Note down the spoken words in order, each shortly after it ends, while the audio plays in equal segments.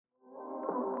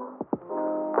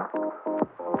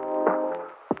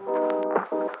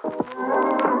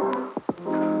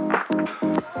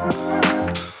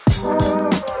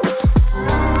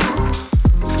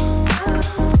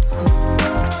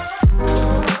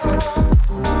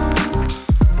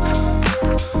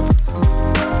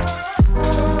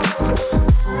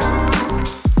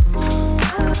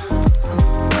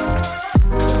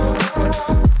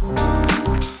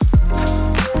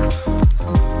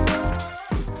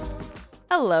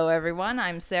Hello, everyone.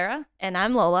 I'm Sarah. And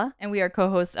I'm Lola. And we are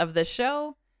co-hosts of the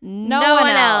show, No One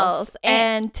Else.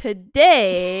 And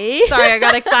today... Sorry, I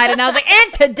got excited and I was like,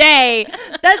 and today,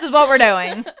 this is what we're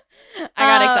doing. I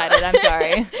got excited. I'm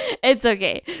sorry. It's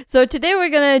okay. So today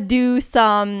we're going to do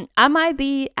some Am I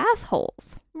the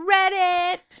Assholes?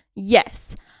 Reddit.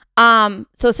 Yes.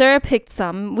 So Sarah picked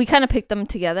some. We kind of picked them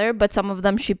together, but some of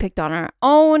them she picked on her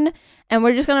own. And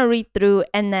we're just going to read through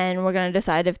and then we're going to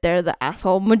decide if they're the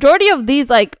asshole. Majority of these,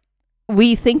 like,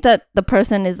 we think that the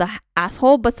person is the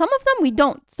asshole, but some of them we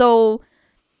don't. So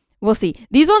we'll see.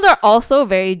 These ones are also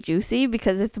very juicy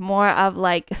because it's more of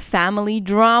like family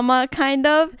drama kind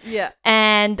of. Yeah.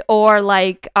 And or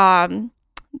like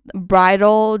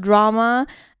bridal drama.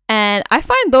 And I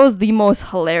find those the most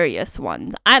hilarious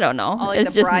ones. I don't know. All like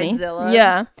it's the just bridezillas. me.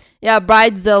 Yeah,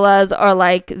 bridezillas or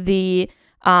like the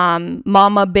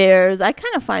mama bears. I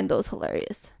kind of find those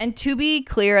hilarious. And to be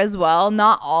clear as well,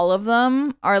 not all of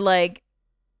them are like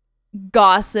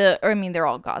gossip. Or I mean, they're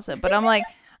all gossip, but I'm like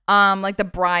the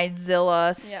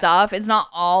bridezilla stuff. It's not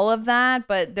all of that,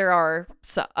 but there are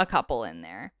a couple in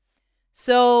there.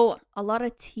 So a lot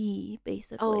of tea,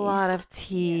 basically. A lot of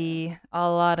tea. Yeah. A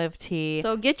lot of tea.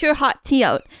 So get your hot tea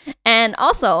out. And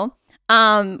also,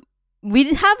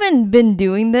 we haven't been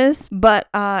doing this, but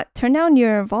turn down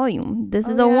your volume. This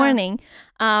is a warning.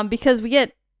 Because we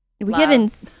get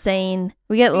insane.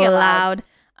 We get loud.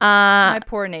 My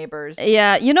poor neighbors.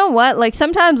 Yeah, you know what? Like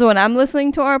sometimes when I'm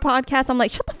listening to our podcast, I'm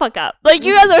like, shut the fuck up. Like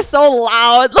you guys are so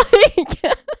loud.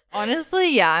 Like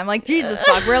honestly, yeah. I'm like, Jesus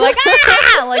fuck. We're like,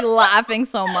 like laughing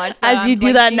so much. As you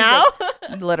do that now?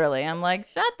 Literally. I'm like,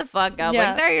 shut the fuck up. Yeah.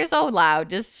 Like, sorry, you're so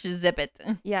loud. Just zip it.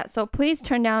 Yeah. So please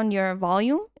turn down your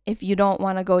volume if you don't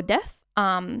want to go deaf.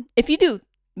 If you do,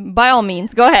 by all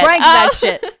means, go ahead. Crank that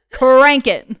shit. Crank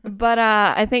it. But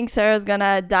I think Sarah's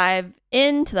gonna dive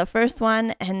into the first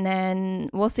one and then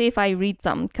we'll see if I read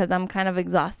some because I'm kind of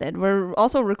exhausted. We're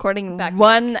also recording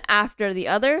one after the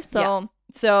other. So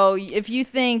if you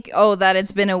think, that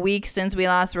it's been a week since we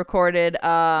last recorded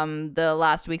the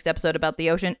last week's episode about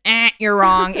the ocean, you're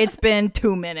wrong. It's been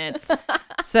 2 minutes.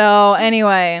 So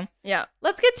anyway,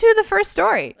 let's get to the first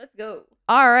story. Let's go.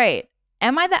 All right.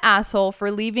 Am I the asshole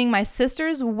for leaving my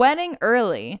sister's wedding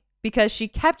early because she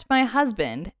kept my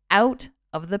husband out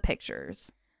of the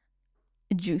pictures?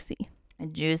 Juicy.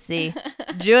 Let's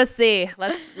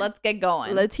get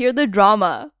going. Let's hear the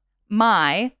drama.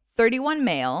 My 31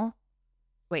 male.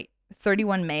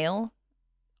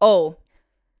 Oh,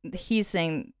 he's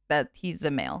saying that he's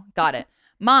a male. Got it.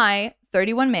 My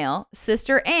 31 male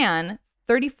sister Anne,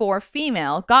 34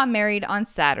 female, got married on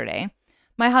Saturday.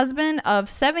 My husband of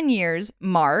 7 years,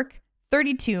 Mark,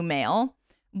 32 male,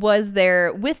 was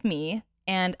there with me,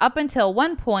 and up until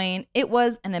one point, it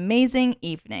was an amazing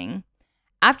evening.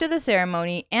 After the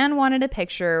ceremony, Anne wanted a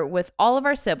picture with all of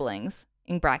our siblings,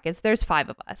 in brackets, there's 5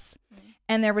 of us,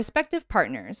 and their respective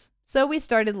partners, so we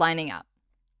started lining up.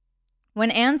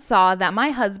 When Anne saw that my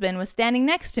husband was standing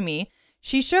next to me,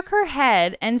 she shook her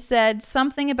head and said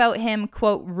something about him,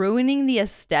 quote, ruining the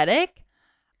aesthetic.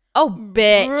 Oh,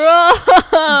 bitch.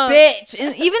 Bitch.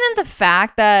 And even in the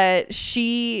fact that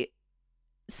she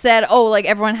said, like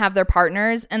everyone have their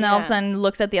partners, and then all of a sudden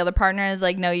looks at the other partner and is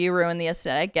like, no, you ruined the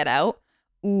aesthetic. Get out.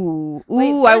 Ooh.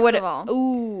 Wait, I would.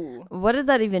 Ooh. What does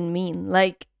that even mean?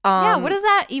 Like, what does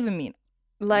that even mean?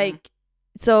 Like,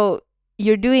 so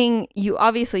you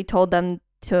obviously told them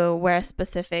to wear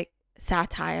specific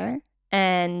satire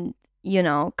and,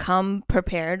 come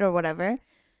prepared or whatever.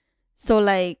 So,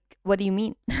 like, what do you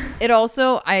mean? It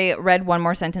also, I read one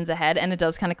more sentence ahead and it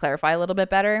does kind of clarify a little bit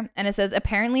better. And it says,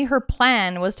 apparently her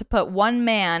plan was to put one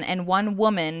man and one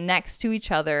woman next to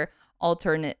each other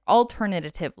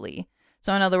alternatively.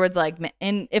 So in other words, like,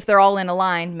 if they're all in a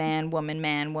line, man, woman,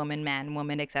 man,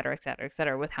 woman, et cetera,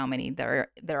 with how many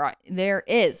there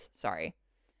is. Sorry.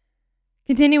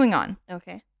 Continuing on.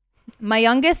 Okay. My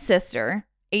youngest sister,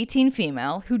 18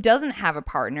 female, who doesn't have a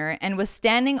partner and was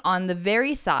standing on the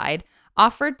very side,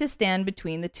 offered to stand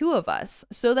between the two of us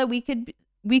so that we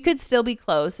could still be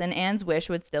close and Anne's wish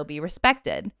would still be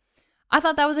respected. I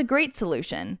thought that was a great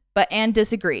solution, but Anne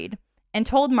disagreed and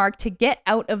told Mark to get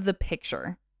out of the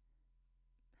picture.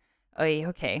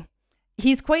 Okay.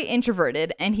 He's quite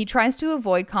introverted and he tries to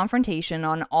avoid confrontation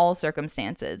on all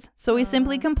circumstances. So he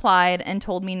simply complied and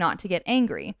told me not to get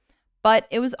angry. But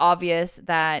it was obvious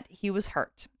that he was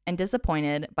hurt and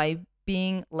disappointed by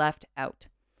being left out.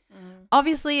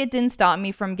 Obviously, it didn't stop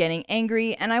me from getting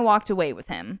angry and I walked away with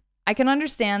him. I can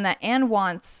understand that Anne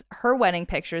wants her wedding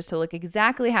pictures to look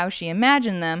exactly how she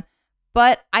imagined them,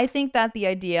 But I think that the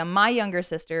idea my younger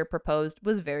sister proposed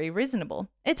was very reasonable.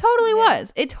 It totally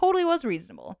was. It totally was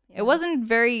reasonable. Yeah. It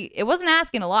wasn't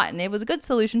asking a lot, and it was a good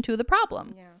solution to the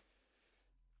problem. Yeah.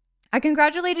 I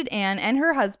congratulated Anne and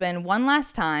her husband one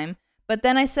last time, but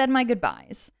then I said my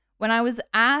goodbyes. When I was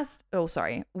asked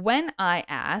why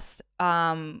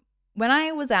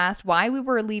we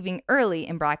were leaving early,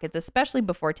 in brackets, especially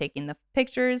before taking the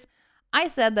pictures, I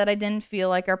said that I didn't feel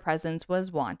like our presence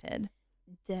was wanted.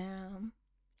 Damn.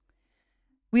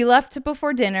 We left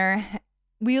before dinner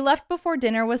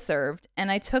was served,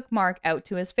 and I took Mark out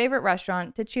to his favorite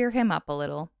restaurant to cheer him up a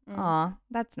little. Aw,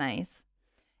 that's nice.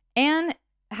 Anne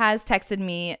has texted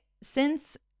me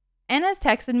since,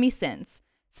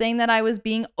 saying that I was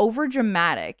being over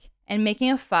dramatic and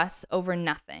making a fuss over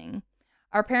nothing.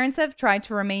 Our parents have tried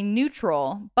to remain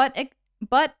neutral, but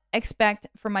expect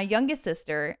from my youngest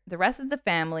sister, the rest of the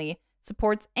family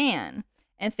supports Anne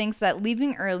and thinks that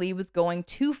leaving early was going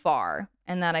too far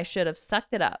and that I should have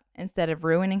sucked it up instead of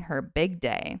ruining her big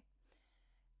day.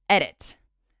 Edit.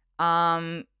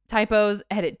 Typos,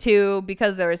 edit 2,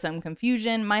 because there is some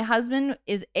confusion. My husband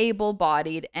is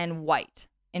able-bodied and white,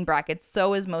 in brackets,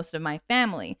 so is most of my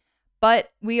family.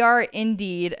 But we are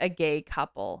indeed a gay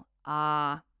couple.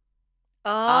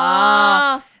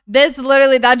 This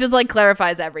literally, that just like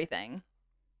clarifies everything.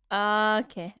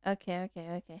 Okay. All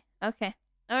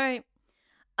right.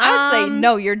 I would say,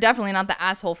 no, you're definitely not the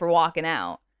asshole for walking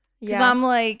out. Because I'm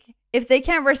like, if they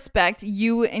can't respect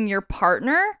you and your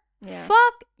partner,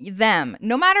 fuck them.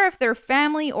 No matter if they're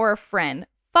family or a friend,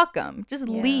 fuck them. Just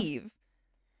leave.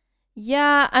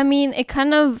 Yeah, I mean, it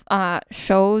kind of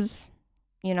shows,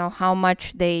 how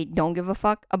much they don't give a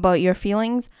fuck about your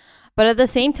feelings. But at the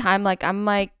same time, like, I'm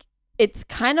like, it's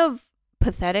kind of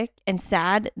pathetic and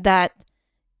sad that,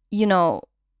 and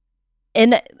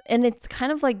it's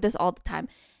kind of like this all the time.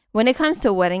 When it comes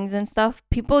to weddings and stuff,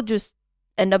 people just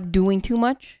end up doing too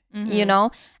much,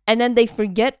 and then they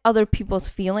forget other people's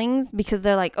feelings because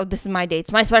they're like, oh, this is my day.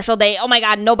 It's my special day. Oh my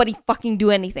God, nobody fucking do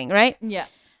anything, right? Yeah.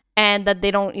 And that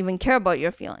they don't even care about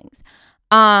your feelings.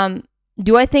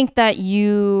 Do I think that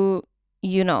you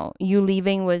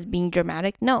leaving was being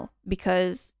dramatic? No,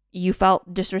 because you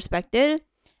felt disrespected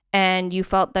and you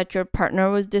felt that your partner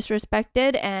was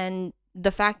disrespected, and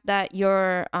the fact that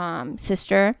your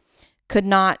sister could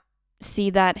not see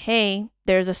that, hey,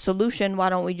 there's a solution, why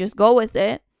don't we just go with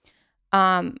it?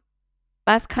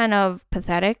 That's kind of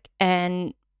pathetic,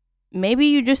 and maybe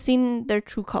you just seen their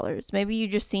true colors. Maybe you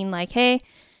just seen like, hey,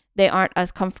 they aren't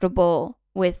as comfortable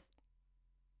with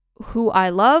who I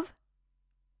love,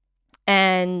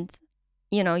 and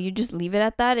you just leave it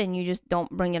at that, and you just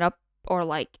don't bring it up. Or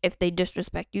like, if they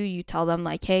disrespect you, you tell them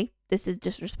like, hey, this is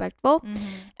disrespectful,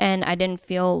 and I didn't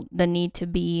feel the need to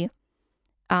be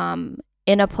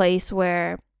in a place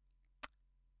where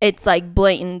it's like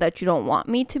blatant that you don't want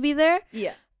me to be there.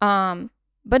 Yeah.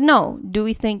 But no, do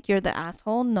we think you're the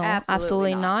asshole? No,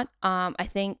 absolutely not. I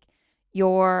think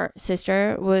your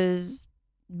sister was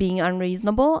being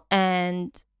unreasonable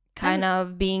and kind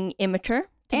of being immature,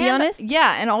 to be honest.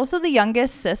 Yeah, and also the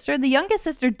youngest sister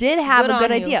did have a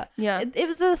good idea. Yeah. It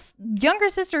was this younger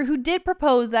sister who did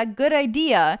propose that good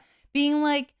idea, being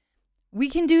like, we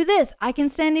can do this. I can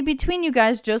stand in between you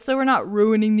guys just so we're not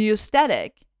ruining the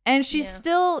aesthetic. And she's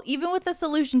still, even with the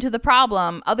solution to the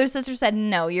problem, other sisters said,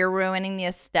 no, you're ruining the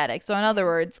aesthetic. So in other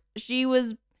words, she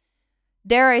was,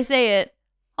 dare I say it,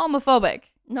 homophobic.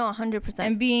 No, 100%.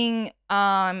 And being,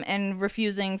 and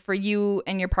refusing for you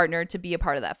and your partner to be a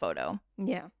part of that photo.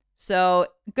 Yeah. So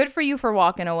good for you for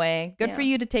walking away. Good for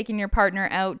you to taking your partner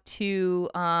out to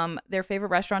their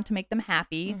favorite restaurant to make them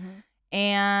happy.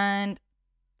 And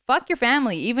fuck your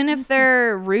family, even if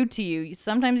they're rude to you.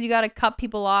 Sometimes you got to cut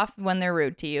people off when they're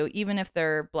rude to you, even if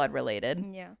they're blood related.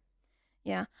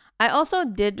 Yeah. I also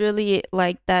did really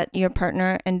like that your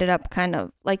partner ended up kind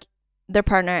of like, their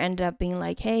partner ended up being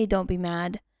like, hey, don't be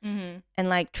mad. And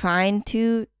like trying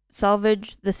to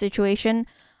salvage the situation.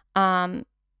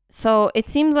 So it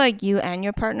seems like you and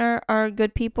your partner are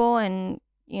good people, and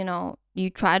you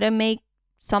try to make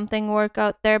something work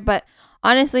out there. But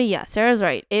honestly, yeah, Sarah's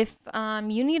right. If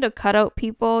you need to cut out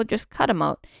people, just cut them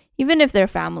out, even if they're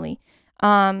family.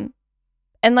 And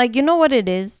like, you know what it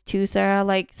is too, Sarah?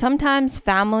 Like, sometimes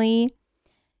family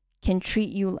can treat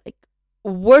you like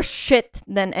worse shit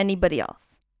than anybody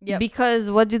else. Yep.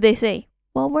 Because what do they say?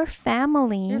 Well, we're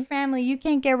family. You're family. You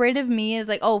can't get rid of me. It's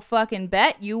like, oh, fucking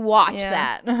bet you watch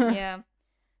that. Yeah.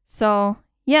 So,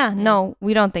 yeah, no,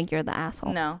 we don't think you're the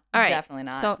asshole. No, all right, definitely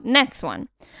not. So, next one.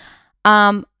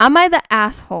 Am I the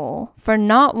asshole for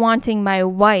not wanting my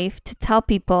wife to tell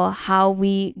people how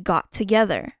we got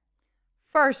together?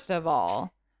 First of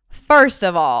all, First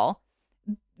of all,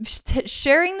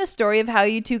 sharing the story of how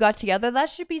you two got together, that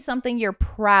should be something you're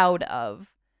proud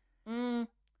of.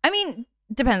 I mean,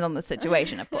 depends on the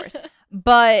situation, of course.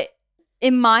 But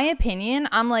in my opinion,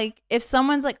 I'm like, if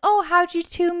someone's like, oh, how'd you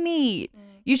two meet?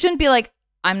 You shouldn't be like,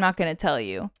 I'm not going to tell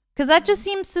you. Because that just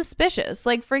seems suspicious.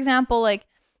 Like, for example, like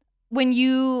when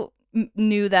you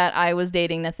knew that I was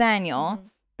dating Nathaniel,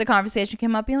 the conversation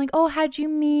came up being like, oh, how'd you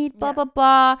meet? Blah, blah,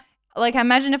 blah. Like,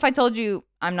 imagine if I told you,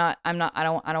 I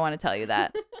don't want to tell you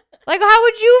that. Like, how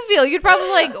would you feel? You'd probably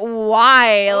like,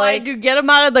 why? Like, you get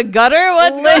him out of the gutter?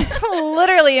 What's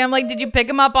literally, I'm like, did you pick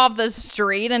him up off the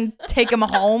street and take him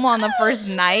home on the first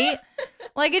night?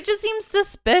 Like, it just seems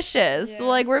suspicious. So,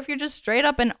 like, where if you're just straight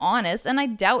up and honest, and I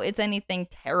doubt it's anything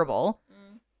terrible.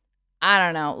 I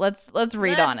don't know. Let's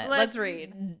read on it. Let's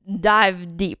read.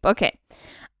 Dive deep. Okay.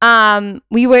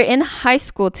 We were in high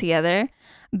school together.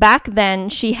 Back then,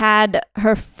 she and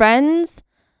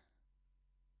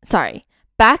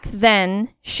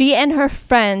her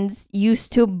friends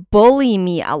used to bully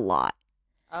me a lot.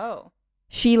 Oh.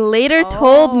 She later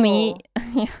told me...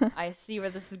 I see where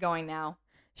this is going now.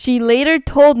 She later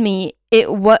told me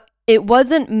it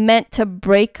wasn't meant to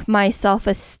break my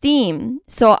self-esteem,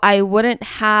 so I wouldn't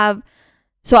have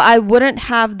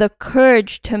the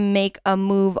courage to make a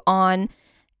move on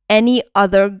any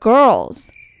other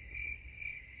girls.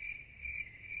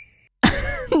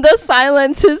 The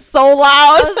silence is so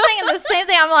loud. I was thinking the same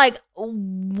thing. I'm like,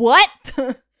 what?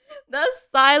 The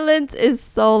silence is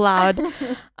so loud.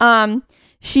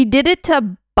 She did it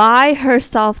to buy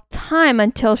herself time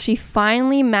until she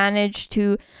finally managed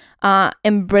to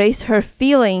embrace her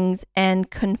feelings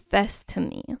and confess to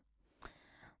me.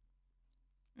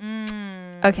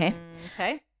 Okay.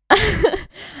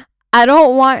 I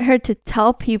don't want her to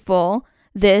tell people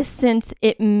this since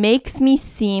it makes me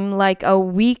seem like a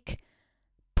weak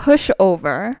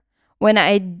pushover when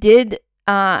I did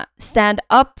stand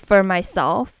up for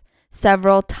myself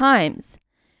several times.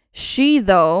 She,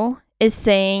 though, is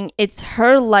saying it's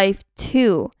her life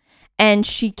too, and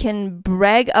she can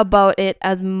brag about it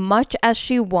as much as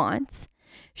she wants.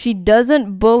 She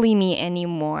doesn't bully me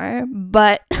anymore,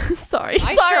 but sorry,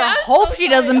 I hope she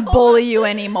doesn't bully you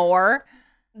anymore.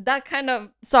 That kind of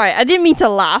I didn't mean to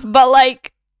laugh, but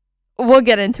like we'll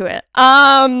get into it.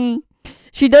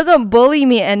 She doesn't bully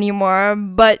me anymore,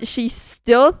 but she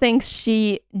still thinks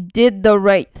she did the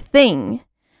right thing.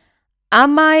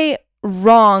 Am I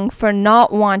wrong for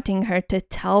not wanting her to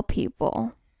tell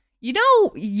people? You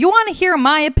know, you want to hear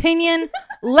my opinion?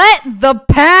 Let the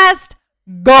past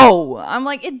go. I'm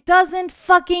like, it doesn't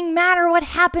fucking matter what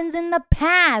happens in the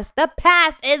past. The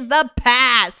past is the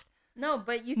past. No,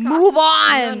 but you move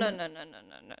on.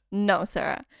 No,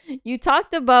 Sarah. You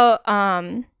talked about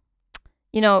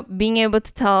being able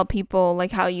to tell people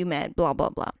like how you met, blah blah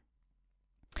blah.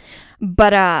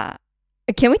 But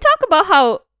can we talk about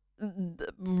how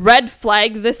red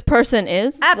flag this person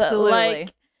is? Absolutely.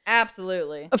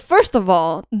 Absolutely. First of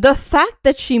all, the fact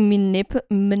that she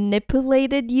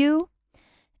manipulated you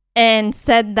and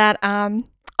said that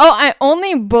I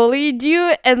only bullied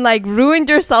you and like ruined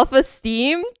your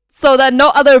self-esteem so that no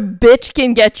other bitch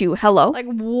can get you. Hello? Like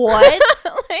what?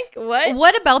 Like what?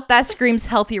 What about that screams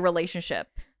healthy relationship?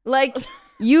 Like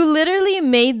you literally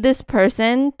made this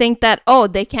person think that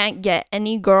they can't get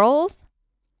any girls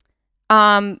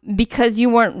because you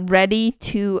weren't ready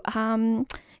to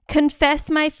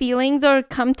confess my feelings or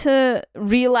come to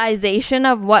realization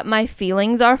of what my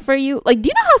feelings are for you. Like, do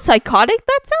you know how psychotic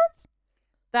that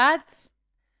sounds?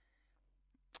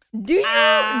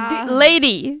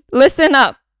 Lady, listen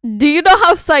up. Do you know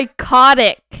how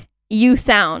psychotic you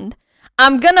sound?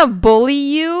 I'm gonna bully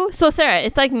you. So Sarah,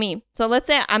 it's like me. So let's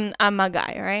say I'm a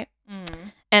guy, right?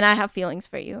 And I have feelings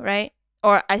for you, right?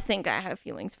 Or I think I have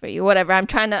feelings for you. Whatever. I'm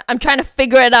trying to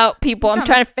figure it out, people. I'm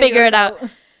trying to figure it out.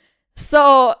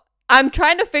 So I'm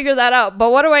trying to figure that out.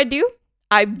 But what do?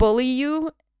 I bully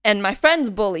you and my friends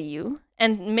bully you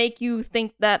and make you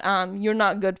think that you're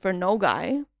not good for no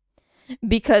guy.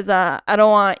 Because I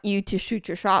don't want you to shoot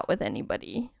your shot with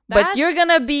anybody. But you're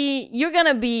gonna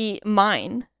be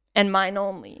mine and mine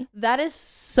only. That is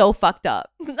so fucked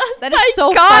up. That is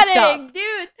so fucked up,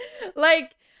 dude.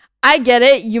 Like, I get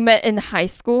it. You met in high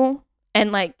school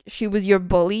and like she was your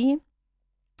bully,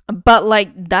 but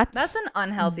like that's an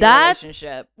unhealthy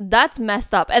relationship. That's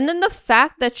messed up. And then the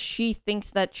fact that she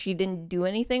thinks that she didn't do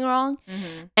anything wrong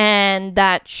and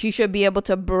that she should be able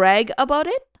to brag about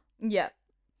it. Yeah.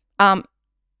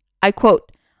 I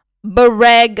quote,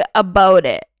 brag about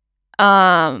it.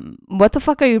 What the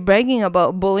fuck are you bragging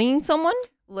about? Bullying someone?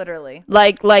 Literally.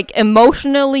 Like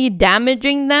emotionally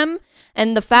damaging them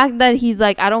And the fact that he's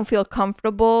like, I don't feel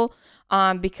comfortable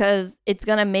because it's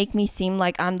going to make me seem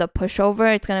like I'm the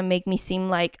pushover. It's going to make me seem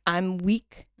like I'm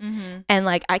weak and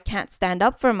like I can't stand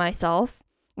up for myself,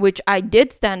 which I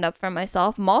did stand up for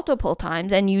myself multiple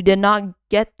times and you did not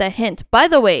get the hint. By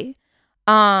the way,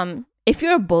 if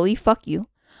you're a bully, fuck you.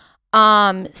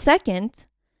 Second,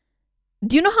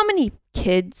 do you know how many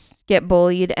kids get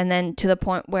bullied and then to the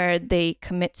point where they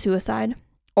commit suicide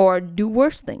or do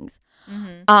worse things?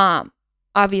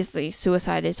 Obviously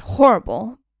suicide is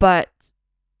horrible, but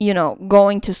you know,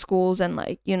 going to schools and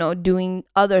like, you know, doing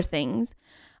other things.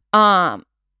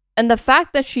 And the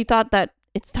fact that she thought that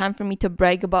it's time for me to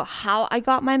brag about how I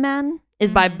got my man is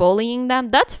by bullying them,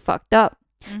 that's fucked up.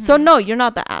 So no, you're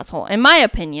not the asshole. In my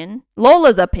opinion,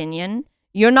 Lola's opinion,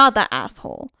 you're not the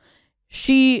asshole.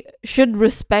 She should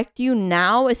respect you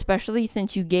now, especially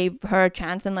since you gave her a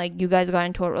chance and like you guys got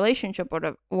into a relationship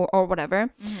or whatever.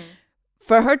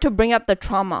 For her to bring up the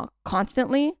trauma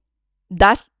constantly,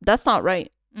 that's not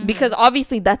right. Because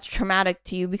obviously that's traumatic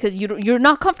to you because you're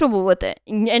not comfortable with it.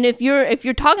 And if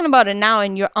you're talking about it now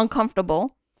and you're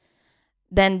uncomfortable,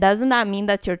 then doesn't that mean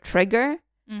that's your trigger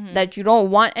that you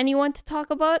don't want anyone to talk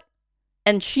about?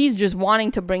 And she's just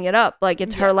wanting to bring it up like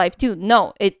it's her life too.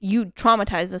 No, you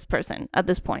traumatize this person at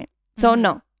this point. So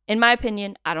no, in my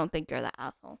opinion, I don't think you're the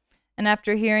asshole. And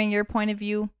after hearing your point of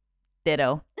view,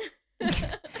 ditto.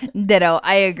 Ditto.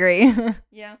 I agree.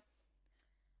 Yeah.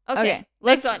 Okay.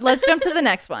 Let's jump to the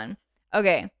next one.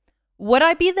 Okay. Would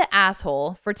I be the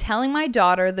asshole for telling my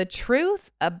daughter the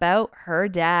truth about her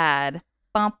dad?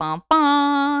 Bum, bum,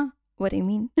 bum. What do you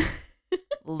mean?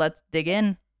 Let's dig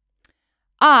in.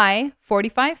 I,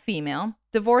 45 female,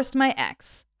 divorced my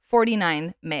ex,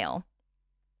 49 male.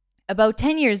 About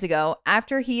 10 years ago,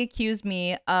 after he accused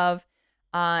me of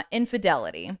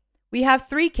infidelity. We have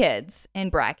 3 kids, in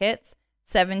brackets,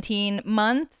 17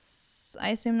 months. I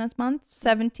assume that's months.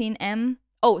 17M.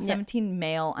 Oh, 17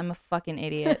 male. I'm a fucking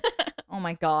idiot. Oh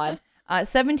my God.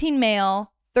 17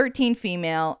 male, 13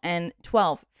 female, and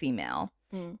 12 female.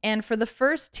 And for the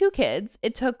first 2 kids,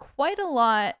 it took quite a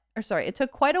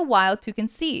while to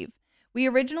conceive. We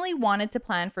originally wanted to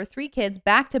plan for 3 kids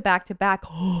back to back to back.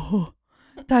 Oh,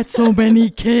 that's so many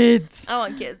kids. I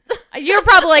want kids. You're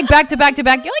probably like back to back to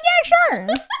back. You're like, yeah,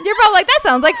 sure. You're probably like, that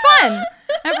sounds like fun.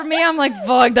 And for me, I'm like,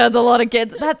 fuck, that's a lot of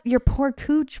kids. That your poor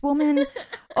cooch woman.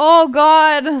 Oh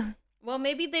God. Well,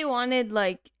 maybe they wanted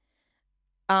like,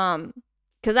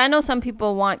 because I know some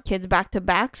people want kids back to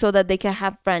back so that they can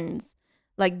have friends.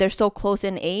 Like they're so close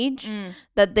in age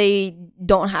that they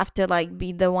don't have to like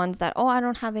be the ones that, oh, I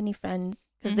don't have any friends.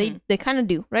 Because they kind of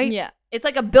do, right? Yeah. It's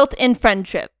like a built-in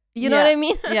friendship. You know what I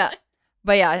mean? Yeah.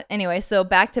 But yeah, anyway, so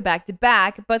back to back to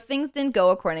back, but things didn't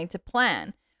go according to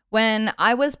plan. When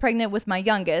I was pregnant with my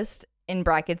youngest, in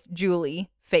brackets, Julie,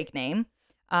 fake name,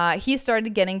 he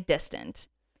started getting distant.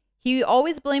 He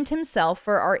always blamed himself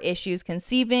for our issues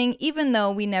conceiving, even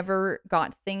though we never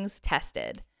got things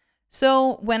tested.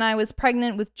 So when I was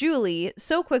pregnant with Julie,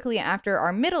 so quickly after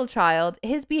our middle child,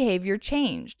 his behavior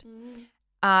changed.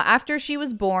 After she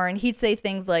was born, he'd say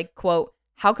things like, quote,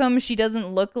 how come she doesn't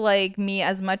look like me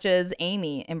as much as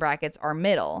Amy, in brackets, our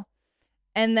middle?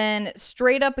 And then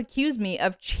straight up accuse me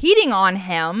of cheating on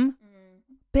him.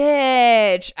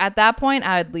 Bitch. At that point,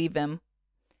 I'd leave him.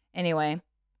 Anyway,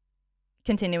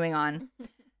 continuing on.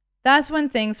 That's when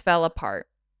things fell apart.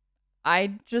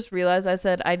 I just realized I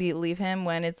said I'd leave him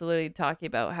when it's literally talking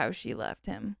about how she left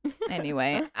him.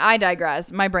 Anyway, I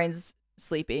digress. My brain's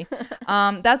sleepy.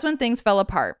 That's when things fell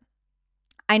apart.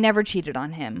 I never cheated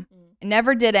on him. I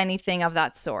never did anything of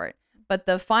that sort. But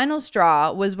the final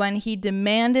straw was when he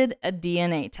demanded a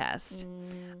DNA test.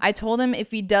 I told him if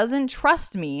he doesn't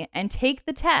trust me and take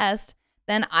the test,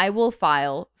 then I will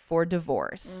file for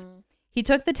divorce. He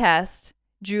took the test.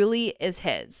 Julie is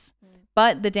his.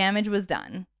 But the damage was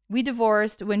done. We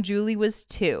divorced when Julie was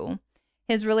 2.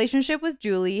 His relationship with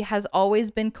Julie has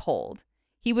always been cold.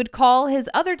 He would call his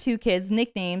other 2 kids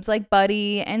nicknames like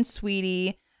Buddy and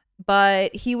Sweetie,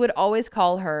 but he would always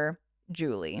call her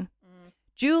Julie.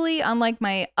 Julie, unlike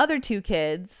my other 2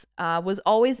 kids, was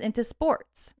always into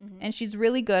sports, and she's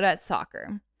really good at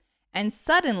soccer. And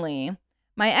suddenly,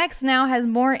 my ex now has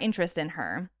more interest in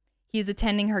her. He's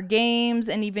attending her games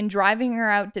and even driving her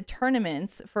out to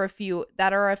tournaments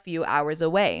that are a few hours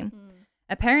away.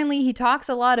 Apparently, he talks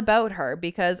a lot about her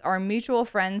because our mutual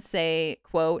friends say,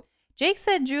 quote, Jake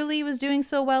said Julie was doing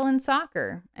so well in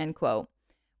soccer, end quote,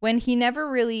 when he never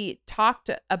really talked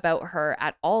about her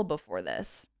at all before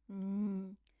this.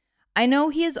 I know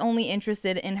he is only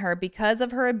interested in her because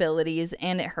of her abilities,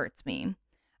 and it hurts me.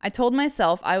 I told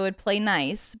myself I would play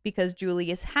nice because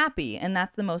Julie is happy, and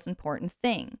that's the most important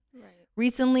thing. Right.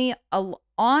 Recently,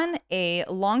 on a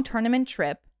long tournament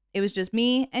trip, it was just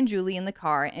me and Julie in the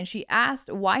car, and she asked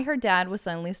why her dad was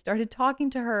suddenly started talking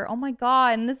to her. Oh my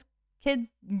God, and this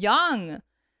kid's young.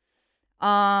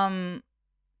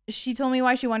 She told me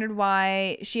why she wondered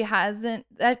why she hasn't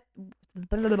that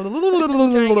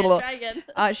Try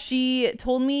again. She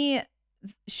told me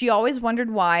she always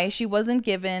wondered why she wasn't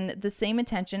given the same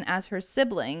attention as her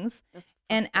siblings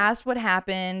and asked what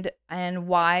happened and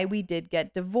why we did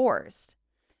get divorced.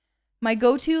 My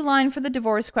go-to line for the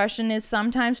divorce question is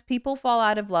sometimes people fall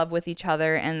out of love with each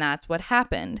other and that's what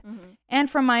happened. And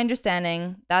from my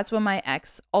understanding, that's what my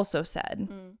ex also said.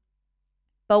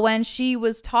 But when she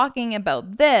was talking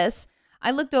about this, I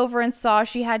looked over and saw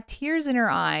she had tears in her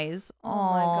eyes. Oh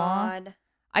my God.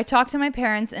 I talked to my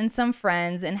parents and some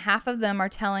friends, and half of them are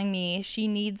telling me she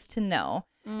needs to know.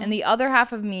 And the other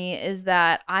half of me is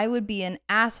that I would be an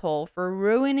asshole for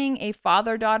ruining a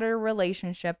father-daughter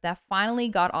relationship that finally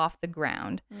got off the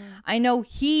ground. I know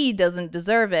he doesn't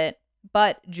deserve it,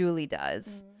 but Julie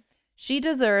does. She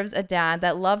deserves a dad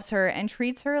that loves her and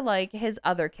treats her like his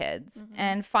other kids.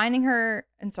 And finding her,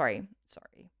 and sorry,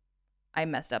 I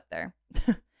messed up there.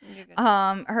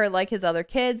 Her like his other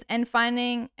kids, and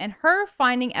her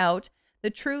finding out the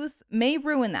truth may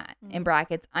ruin that. In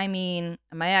brackets, I mean,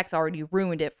 my ex already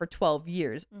ruined it for 12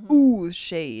 years. Ooh,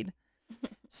 shade.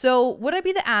 So would I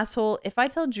be the asshole if I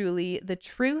tell Julie the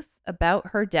truth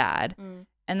about her dad?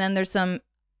 And then there's some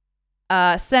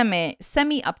semi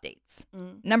updates.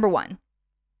 Number 1.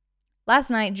 Last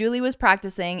night, Julie was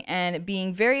practicing and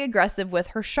being very aggressive with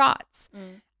her shots.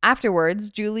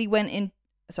 Afterwards,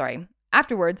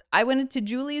 I went into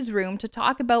Julie's room to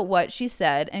talk about what she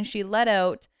said, and she let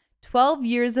out 12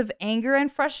 years of anger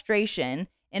and frustration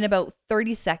in about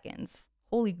 30 seconds.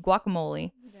 Holy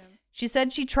guacamole. Yeah. She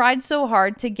said she tried so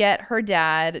hard to get her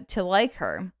dad to like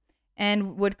her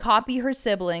and would copy her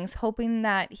siblings, hoping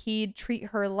that he'd treat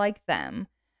her like them.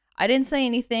 I didn't say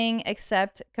anything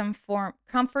except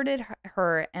comforted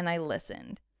her, and I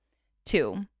listened.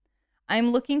 2.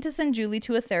 I'm looking to send Julie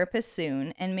to a therapist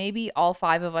soon, and maybe all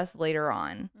 5 of us later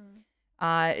on.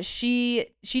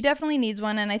 She definitely needs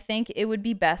one, and I think it would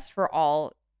be best for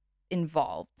all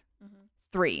involved.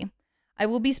 3. I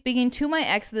will be speaking to my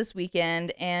ex this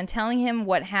weekend and telling him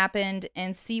what happened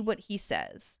and see what he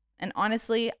says. And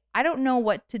honestly, I don't know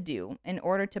what to do in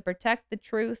order to protect the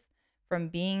truth from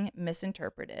being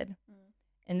misinterpreted.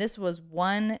 And this was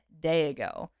 1 day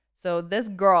ago. So this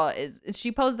girl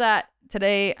she posted that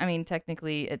today. I mean,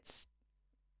 technically it's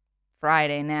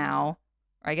Friday now,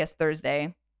 or I guess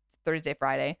Thursday. It's Thursday,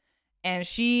 Friday. And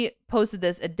she posted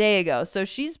this a day ago. So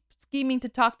she's scheming to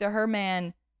talk to her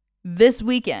man this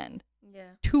weekend.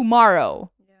 Yeah.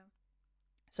 Tomorrow. Yeah.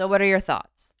 So what are your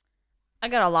thoughts? I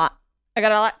got a lot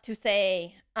to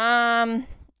say. All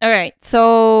right.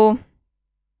 So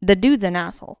the dude's an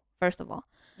asshole, first of all.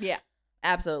 Yeah.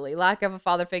 Absolutely. Lack of a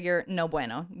father figure, no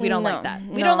bueno. We don't like that.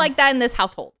 We don't like that in this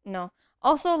household. No.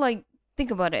 Also, like, think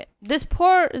about it. This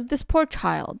poor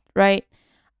child, right?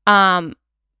 Do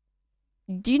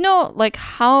you know, like,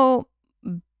 how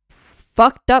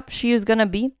fucked up she is gonna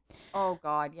be? Oh,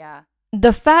 God, yeah.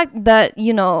 The fact that,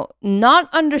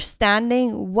 not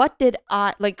understanding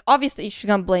obviously she's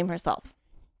gonna blame herself.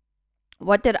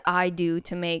 What did I do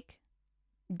to make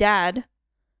dad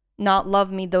not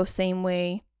love me the same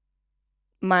way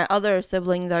my other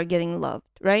siblings are getting loved,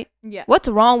 right? Yeah. What's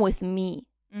wrong with me?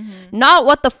 Not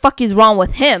what the fuck is wrong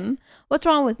with him. What's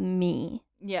wrong with me?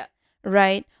 Yeah.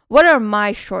 Right? What are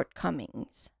my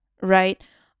shortcomings? Right?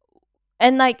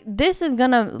 And like, this is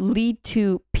gonna lead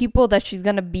to people that she's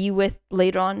gonna be with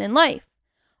later on in life.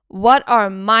 What are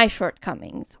my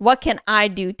shortcomings? What can I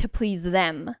do to please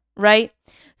them? Right?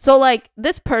 So like,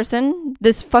 this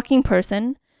fucking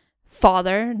person,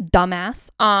 father,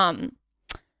 dumbass,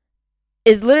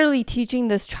 is literally teaching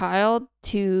this child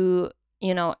to,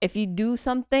 if you do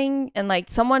something and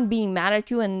like someone being mad at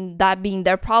you and that being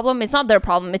their problem, it's not their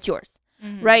problem, it's yours.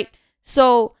 Right?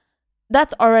 So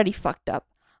that's already fucked up.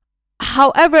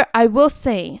 However, I will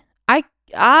say,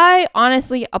 I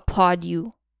honestly applaud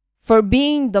you for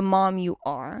being the mom you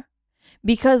are,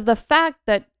 because the fact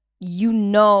that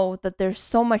that there's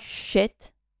so much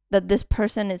shit that this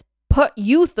person has put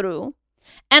you through,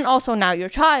 and also now your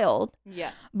child.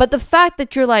 Yeah. But the fact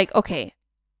that you're like, okay,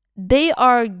 they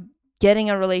are getting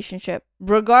a relationship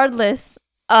regardless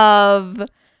of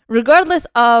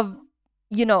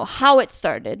how it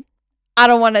started. I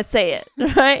don't want to say it,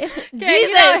 right?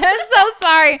 Jesus. I'm so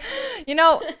sorry.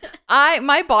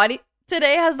 My body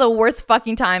today has the worst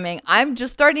fucking timing. I'm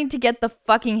just starting to get the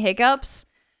fucking hiccups.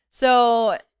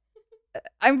 So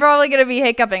I'm probably going to be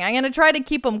hiccuping. I'm going to try to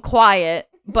keep them quiet.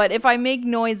 But if I make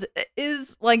noise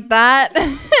is like that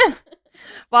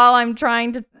while I'm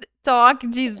trying to talk,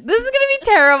 geez, this is gonna be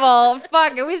terrible.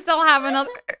 Fuck, we still have another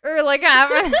or like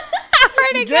half an hour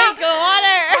to Drink go.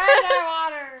 water.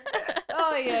 Water.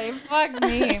 Oh yeah, fuck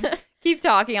me. Keep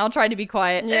talking. I'll try to be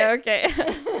quiet. Yeah, okay.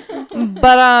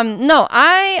 But no,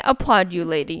 I applaud you,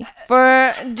 lady,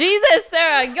 for Jesus,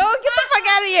 Sarah. Go get the fuck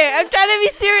out of here. I'm trying to be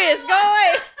serious. Go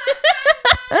away.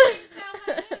 I'm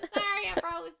sorry, I'm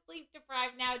probably sleep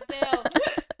deprived now too.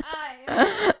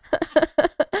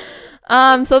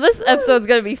 So this episode's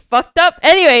gonna be fucked up.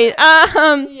 Anyway,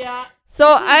 Yeah.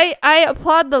 so I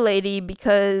applaud the lady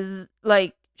because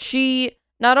like she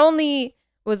not only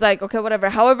was like, okay, whatever,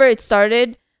 however it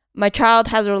started, my child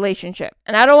has a relationship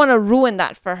and I don't want to ruin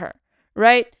that for her,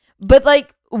 right? But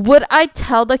like, would I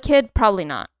tell the kid? Probably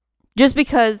not. Just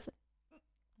because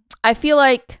I feel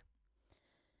like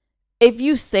if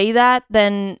you say that,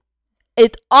 then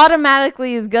it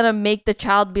automatically is gonna make the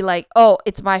child be like, oh,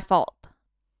 it's my fault,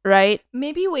 right?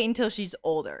 Maybe wait until she's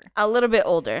older. A little bit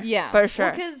older. Yeah. For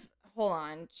sure. Because, hold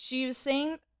on. She was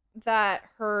saying that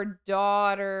her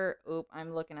daughter... Oop,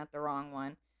 I'm looking at the wrong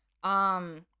one.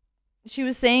 She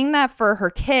was saying that for her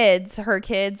kids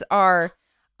are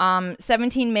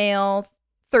 17 male,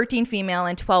 13 female,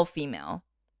 and 12 female.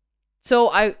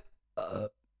 So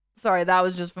sorry, that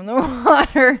was just from the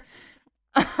water.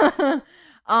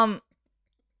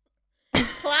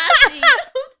 Classy.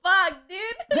 Fuck, dude.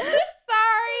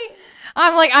 Sorry.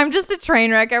 I'm just a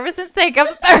train wreck. Ever since the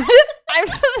hiccups started, I'm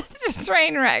just a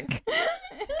train wreck.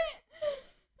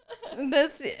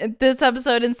 This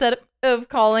episode, instead of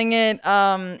calling it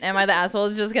Am I the Asshole,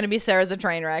 is just gonna be Sarah's a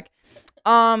train wreck.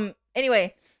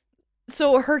 Anyway,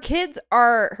 so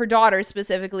her daughter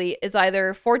specifically is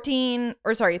either 12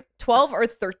 or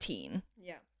 13.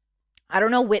 Yeah. I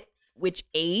don't know which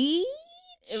age.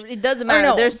 It doesn't matter.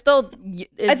 know. There's still.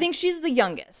 I think she's the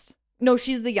youngest. No,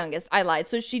 she's the youngest. I lied.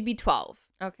 So she'd be 12.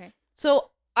 Okay. So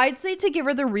I'd say to give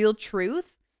her the real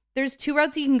truth, there's two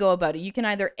routes you can go about it. You can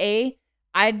either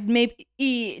I'd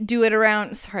maybe do it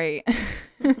around,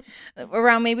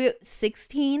 around maybe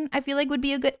 16, I feel like would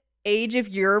be a good age if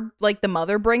you're like the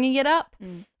mother bringing it up.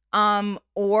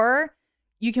 Or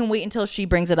you can wait until she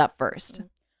brings it up first.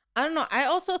 I don't know. I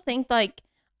also think like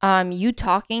you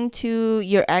talking to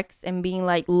your ex and being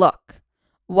like, look,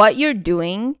 what you're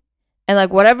doing and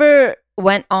like whatever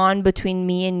went on between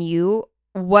me and you,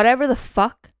 whatever the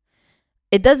fuck,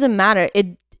 it doesn't matter.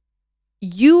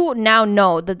 You now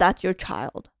know that that's your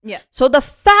child. Yeah. So the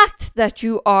fact that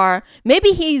you are, maybe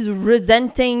he's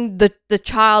resenting the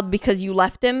child because you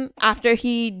left him after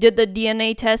he did the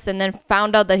DNA test and then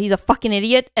found out that he's a fucking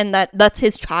idiot and that's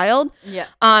his child. Yeah.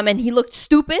 And he looked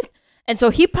stupid. And so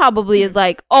he probably is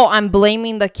like, oh, I'm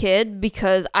blaming the kid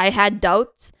because I had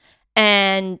doubts.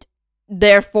 And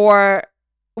therefore,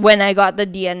 when I got the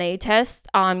DNA test,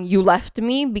 you left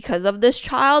me because of this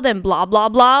child and blah, blah,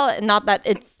 blah. Not that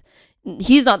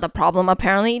he's not the problem,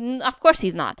 apparently. Of course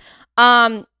he's not.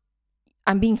 I'm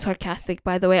being sarcastic,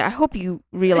 by the way. I hope you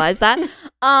realize that.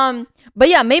 But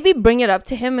yeah, maybe bring it up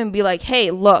to him and be like,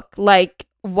 hey, look, like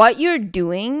what you're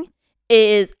doing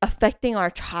is affecting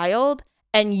our child.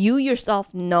 And you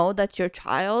yourself know that's your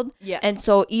child. Yeah. And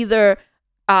so either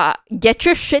get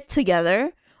your shit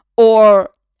together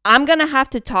or I'm going to have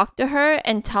to talk to her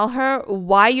and tell her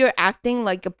why you're acting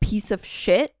like a piece of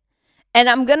shit. And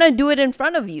I'm going to do it in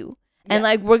front of you. Yeah. And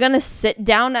like, we're going to sit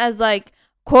down as like,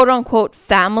 quote unquote,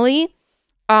 family.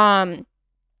 And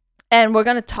we're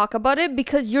going to talk about it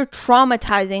because you're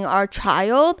traumatizing our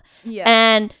child. Yeah.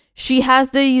 And she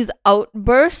has these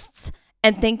outbursts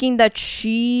and thinking that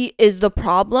she is the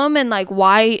problem and like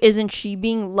why isn't she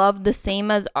being loved the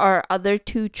same as our other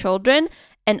two children,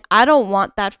 and I don't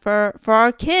want that for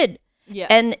our kid. Yeah.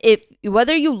 And if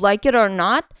whether you like it or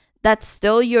not, that's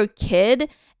still your kid,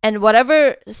 and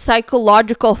whatever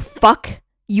psychological fuck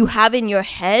you have in your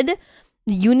head,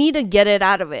 you need to get it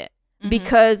out of it.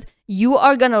 Because you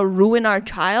are gonna ruin our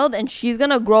child and she's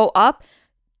gonna grow up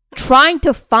trying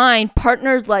to find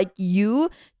partners like you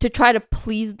to try to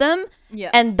please them. Yeah.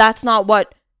 And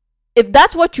if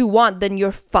that's what you want, then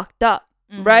you're fucked up,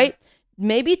 right?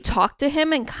 Maybe talk to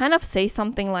him and kind of say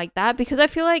something like that, because I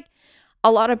feel like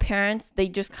a lot of parents, they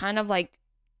just kind of like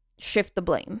shift the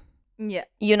blame. Yeah.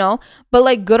 You know? But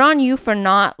like, good on you for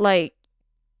not like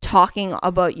talking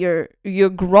about your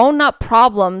grown up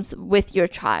problems with your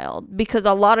child, because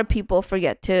a lot of people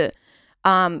forget to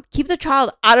keep the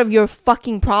child out of your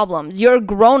fucking problems. You're a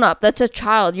grown up. That's a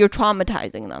child. You're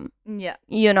traumatizing them. Yeah.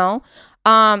 You know?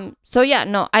 So yeah,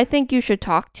 no, I think you should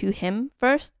talk to him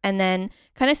first and then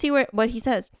kind of see what he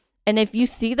says. And if you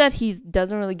see that he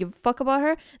doesn't really give a fuck about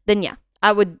her, then yeah,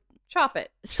 I would chop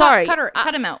it. Sorry.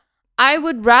 Cut him out. I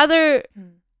would rather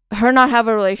her not have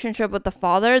a relationship with the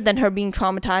father than her being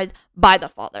traumatized by the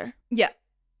father. Yeah.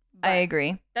 But I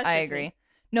agree. I agree. Me.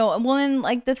 No, well, and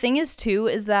like the thing is too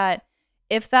is that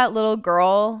if that little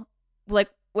girl, like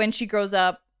when she grows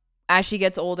up, as she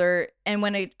gets older, and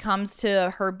when it comes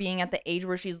to her being at the age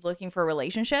where she's looking for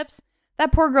relationships,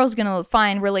 that poor girl's gonna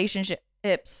find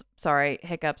relationships. Sorry,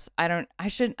 hiccups. I'm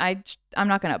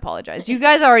not gonna apologize. You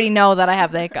guys already know that I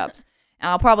have the hiccups, and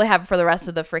I'll probably have it for the rest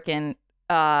of the freaking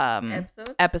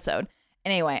episode.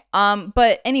 Anyway,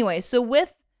 so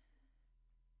with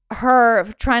her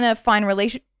trying to find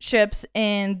relationships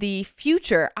in the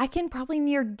future, I can probably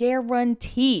near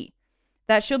guarantee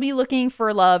that she'll be looking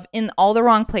for love in all the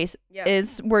wrong places.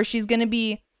 Is where she's going to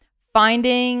be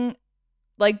finding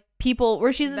like people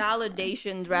where she's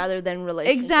validations rather than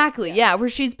relationships. Exactly. Yeah. Where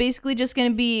she's basically just going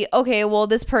to be, okay, well,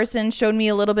 this person showed me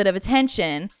a little bit of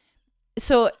attention.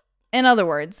 So in other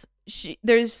words, she's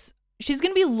going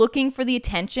to be looking for the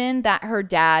attention that her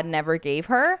dad never gave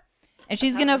her. And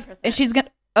she's going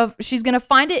to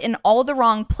find it in all the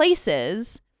wrong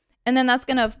places. And then that's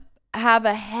going to have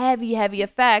a heavy, heavy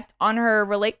effect on her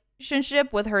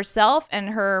relationship with herself and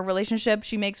her relationship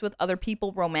she makes with other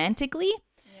people romantically.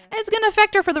 Yeah. And it's going to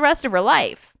affect her for the rest of her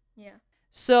life. Yeah.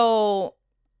 So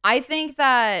I think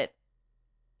that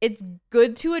it's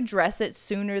good to address it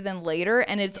sooner than later.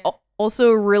 And it's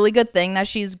also a really good thing that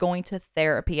she's going to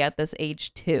therapy at this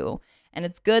age too. And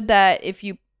it's good that if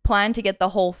you plan to get the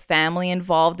whole family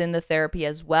involved in the therapy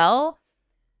as well,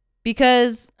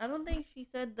 because I don't think she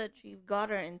said that she got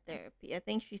her in therapy. I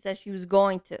think she said she was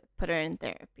going to put her in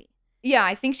therapy. Yeah,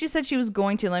 I think she said she was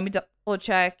going to. Let me double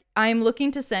check. I'm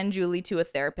looking to send Julie to a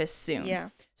therapist soon. Yeah.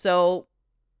 So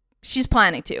she's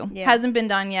planning to. Yeah. Hasn't been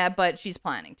done yet, but she's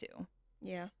planning to.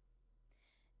 Yeah.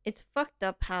 It's fucked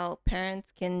up how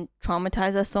parents can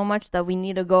traumatize us so much that we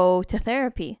need to go to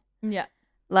therapy. Yeah.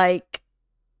 Like,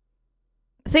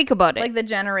 think about it. Like the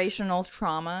generational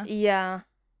trauma. Yeah.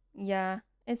 Yeah.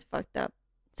 It's fucked up.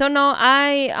 So no,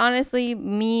 I honestly,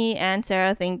 me and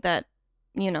Sarah think that,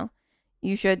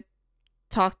 you should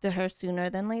talk to her sooner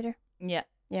than later. Yeah.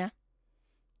 Yeah.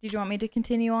 Did you want me to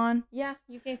continue on? Yeah,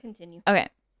 you can continue. Okay.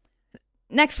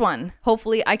 Next one.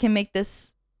 Hopefully I can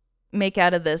make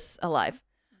out of this alive.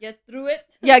 Get through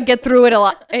it. Yeah, get through it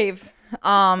alive.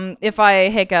 If I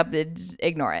hiccup,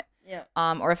 ignore it. Yeah.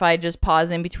 Or if I just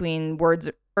pause in between words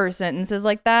or sentences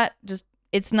like that, just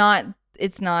it's not.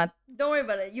 Don't worry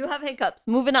about it. You have hiccups.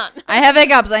 Moving on. I have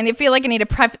hiccups. I feel like I need to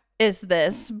preface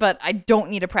this, but I don't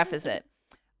need to preface it.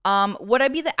 Would I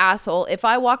be the asshole if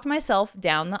I walked myself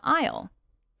down the aisle?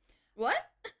 What?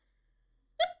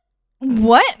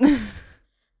 What?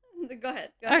 Go ahead.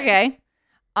 Okay.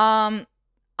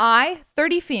 I,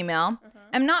 30 female,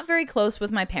 am not very close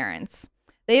with my parents.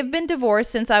 They have been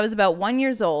divorced since I was about 1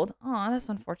 year old. Oh, that's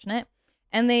unfortunate.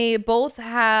 And they both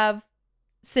have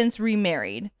since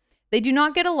remarried. They do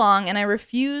not get along, and I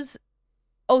refuse.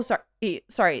 Oh,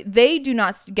 sorry. They do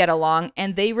not get along,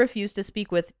 and they refuse to speak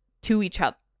to each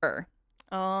other.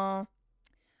 Oh.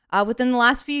 Within the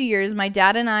last few years, my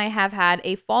dad and I have had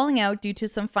a falling out due to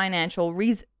some financial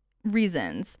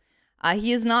reasons.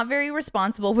 He is not very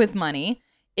responsible with money.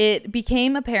 It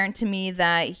became apparent to me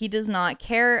that he does not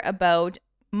care about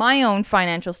my own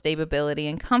financial stability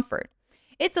and comfort.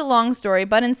 It's a long story,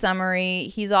 but in summary,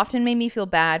 he's often made me feel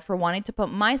bad for wanting to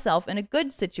put myself in a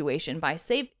good situation by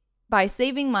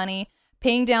saving money,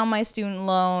 paying down my student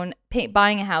loan,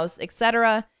 buying a house,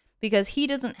 etc., because he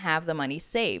doesn't have the money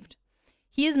saved.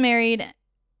 He is married,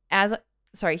 as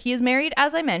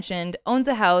I mentioned, owns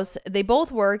a house. They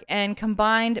both work and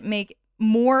combined make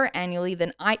more annually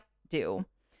than I do.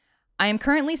 I am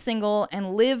currently single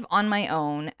and live on my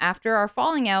own. After our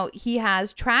falling out, he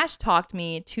has trash talked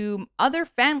me to other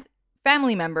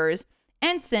family members,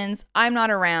 and since I'm not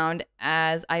around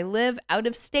as I live out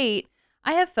of state,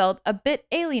 I have felt a bit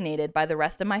alienated by the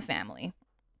rest of my family.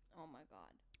 Oh my God.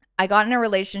 I got in a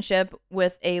relationship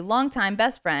with a longtime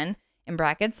best friend, in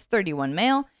brackets, 31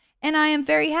 male, and I am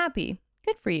very happy.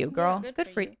 Good for you, girl. Yeah,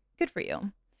 Good for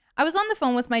you. I was on the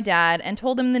phone with my dad and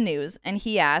told him the news, and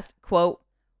he asked, quote,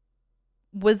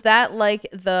 was that like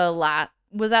a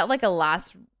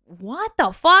last, what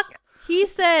the fuck? He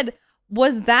said,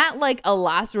 was that like a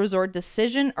last resort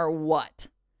decision or what?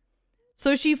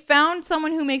 So she found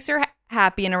someone who makes her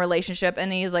happy in a relationship,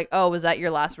 and he's like, oh, was that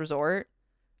your last resort?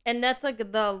 And that's like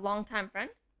the longtime friend?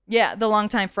 Yeah, the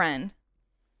longtime friend.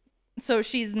 So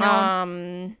she's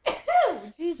known.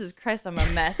 Jesus Christ, I'm a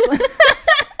mess.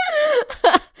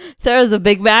 Sarah's a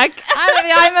Big Mac.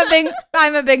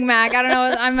 I'm a Big Mac. I don't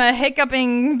know. I'm a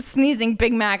hiccuping, sneezing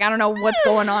Big Mac. I don't know what's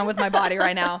going on with my body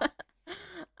right now.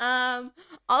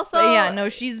 Also, but yeah, no,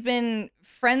 she's been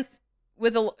friends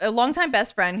with a longtime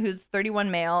best friend who's 31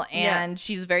 male, and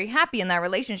she's very happy in that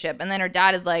relationship. And then her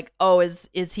dad is like, "Oh, is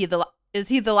he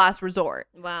the last resort?"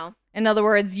 Wow. In other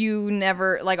words, you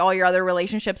never, like, all your other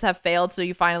relationships have failed, so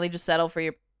you finally just settle for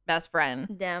your best friend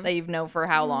that you've known for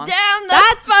how long. Damn,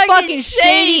 that's fucking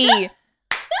shady.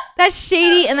 That's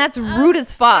shady, and that's rude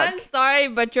as fuck. I'm sorry,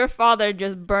 but your father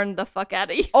just burned the fuck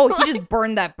out of you. Oh, he just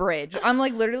burned that bridge. I'm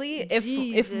like, literally,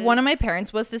 if one of my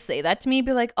parents was to say that to me,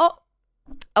 be like, oh,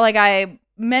 like, I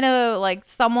met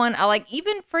someone, like,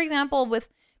 even, for example, with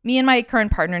me and my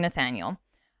current partner, Nathaniel.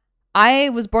 I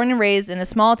was born and raised in a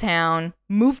small town,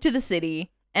 moved to the city,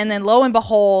 and then lo and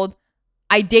behold,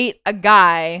 I date a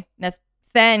guy,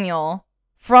 Nathaniel,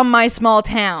 from my small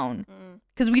town.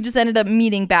 Because we just ended up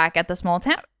meeting back at the small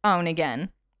town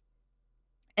again.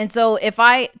 And so if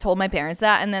I told my parents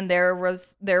that, and then their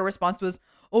response was,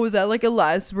 oh, is that like a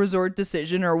last resort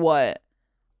decision or what?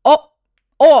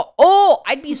 Oh,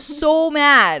 I'd be so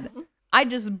mad. I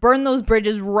just burn those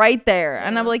bridges right there.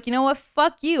 And I'm like, you know what?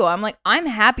 Fuck you. I'm like, I'm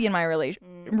happy in my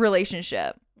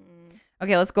relationship.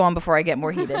 Okay, let's go on before I get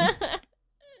more heated.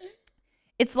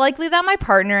 It's likely that my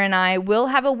partner and I will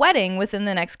have a wedding within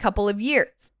the next couple of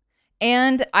years.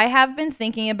 And I have been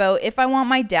thinking about if I want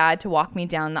my dad to walk me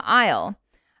down the aisle.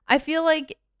 I feel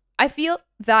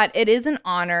that it is an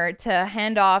honor to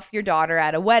hand off your daughter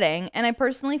at a wedding. And I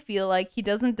personally feel like he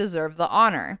doesn't deserve the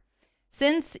honor.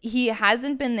 Since he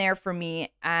hasn't been there for me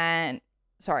as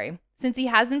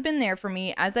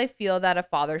I feel that a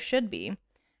father should be.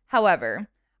 However,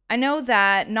 I know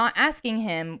that not asking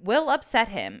him will upset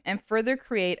him and further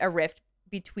create a rift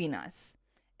between us.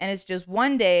 And it's just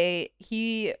one day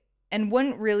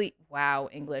wow,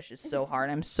 English is so hard.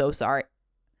 I'm so sorry.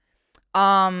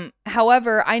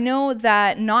 However, I know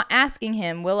that not asking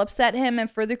him will upset him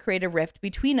and further create a rift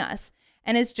between us.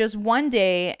 And it's just one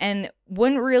day and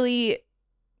wouldn't really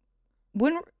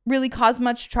cause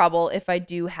much trouble if I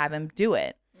do have him do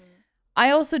it. I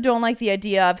also don't like the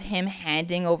idea of him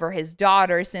handing over his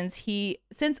daughter since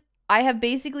I have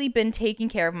basically been taking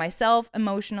care of myself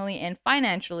emotionally and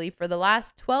financially for the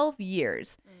last 12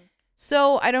 years.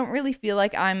 So I don't really feel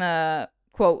like I'm a,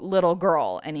 quote, little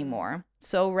girl anymore.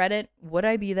 So Reddit, would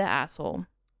I be the asshole?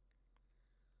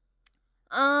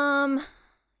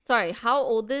 Sorry, how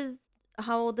old is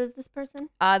this person?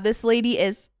 This lady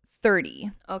is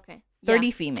 30. Okay.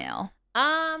 30 female.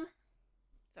 Sorry.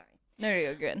 No,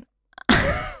 you're good.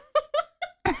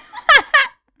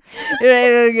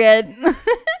 You're good.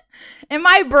 In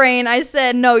my brain, I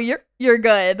said, no, you're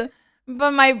good.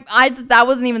 But that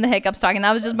wasn't even the hiccups talking.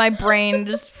 That was just my brain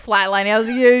just flatlining. I was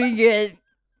like, you're good.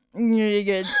 You're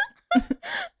good.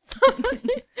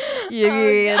 You're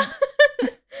good.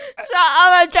 Shut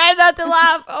up, I'm trying not to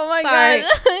laugh. Oh my God.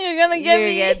 You're gonna get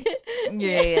me.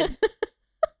 You're good.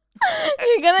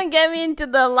 You're gonna get me into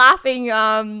the laughing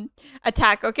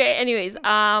attack. Okay, anyways,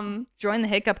 join the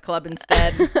hiccup club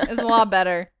instead. It's a lot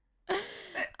better.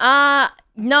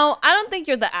 No, I don't think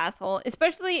you're the asshole,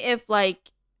 especially if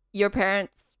like your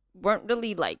parents weren't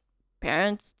really like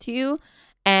parents to you,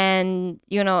 and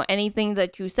you know anything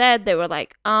that you said they were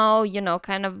like, oh, you know,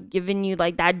 kind of giving you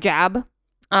like that jab.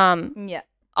 Yeah.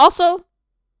 Also,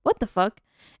 what the fuck?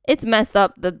 It's messed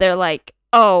up that they're like,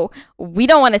 oh, we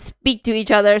don't want to speak to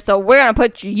each other, so we're gonna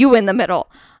put you in the middle.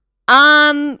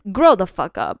 Grow the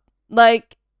fuck up.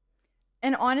 Like,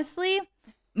 and honestly,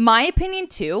 my opinion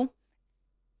too,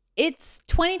 it's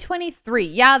 2023.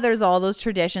 Yeah, there's all those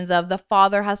traditions of the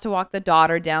father has to walk the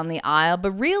daughter down the aisle,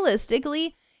 but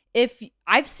realistically, if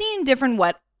I've seen different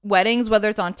weddings, whether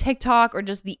it's on TikTok or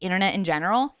just the internet in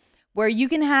general, where you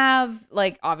can have,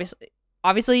 like, obviously,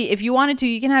 if you wanted to,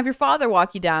 you can have your father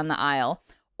walk you down the aisle.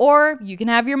 Or you can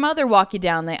have your mother walk you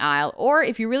down the aisle. Or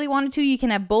if you really wanted to, you can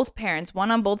have both parents,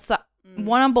 one on both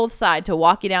sides to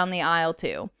walk you down the aisle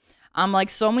too. Like,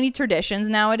 so many traditions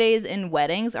nowadays in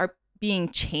weddings are being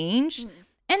changed.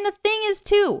 And the thing is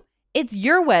too, it's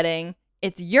your wedding,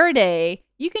 it's your day.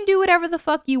 You can do whatever the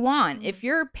fuck you want. If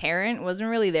your parent wasn't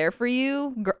really there for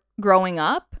you growing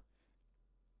up,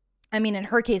 I mean, in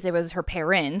her case, it was her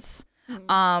parents.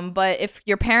 But if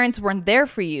your parents weren't there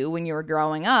for you when you were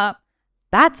growing up,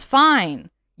 that's fine.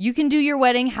 You can do your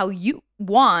wedding how you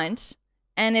want.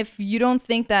 And if you don't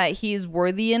think that he's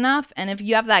worthy enough, and if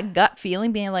you have that gut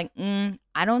feeling being like,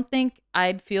 I don't think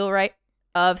I'd feel right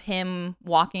of him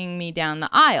walking me down the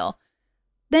aisle,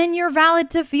 then you're valid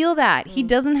to feel that. He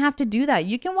doesn't have to do that.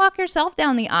 You can walk yourself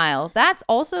down the aisle. That's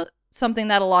also something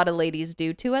that a lot of ladies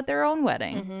do too at their own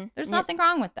wedding. Mm-hmm. There's nothing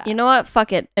wrong with that. You know what?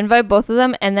 Fuck it. Invite both of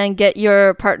them and then get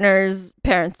your partner's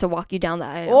parents to walk you down the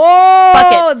aisle. Oh,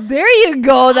 Fuck it. There you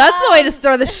go. That's the way to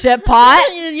stir the shit pot.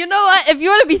 You know what? If you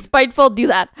want to be spiteful, do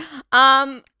that.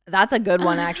 That's a good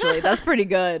one, actually. That's pretty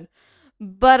good.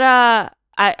 But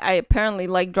I apparently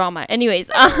like drama. Anyways,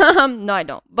 no, I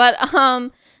don't. But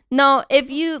no, if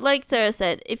you, like Sarah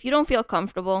said, if you don't feel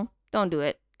comfortable, don't do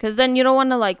it. Because then you don't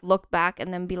want to like look back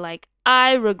and then be like,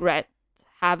 I regret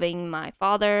having my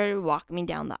father walk me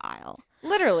down the aisle.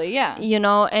 Literally, yeah. You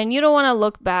know, and you don't want to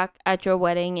look back at your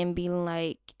wedding and be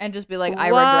like, and just be like, I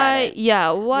regret it.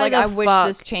 Yeah, why like, the I fuck? wish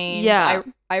this changed. Yeah.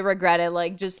 I regret it.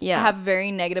 Like, just have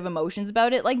very negative emotions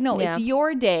about it. Like, no, it's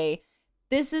your day.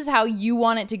 This is how you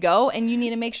want it to go, and you need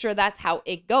to make sure that's how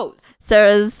it goes.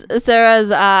 Sarah's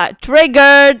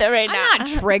triggered right now. I'm not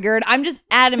triggered. I'm just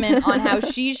adamant on how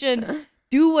she should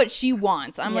do what she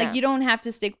wants. I'm like, you don't have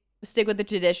to stick with the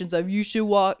traditions of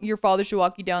your father should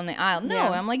walk you down the aisle. No,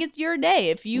 I'm like, it's your day.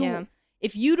 If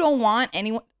you don't want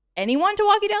anyone to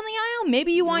walk you down the aisle,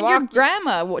 maybe you want your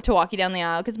grandma to walk you down the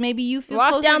aisle because maybe you feel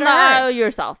closer to her. Walk down the aisle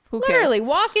yourself. Who cares? Literally,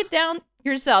 walk it down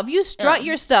yourself. You strut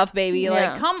your stuff, baby.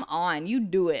 Like, come on, you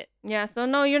do it. Yeah, so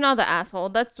no, you're not the asshole.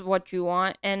 That's what you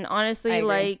want. And honestly,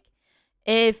 like,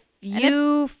 if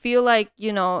you feel like,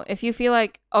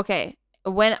 okay,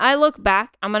 when I look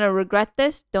back, I'm going to regret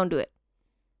this, don't do it.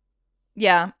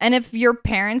 Yeah. And if your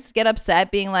parents get upset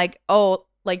being like, oh,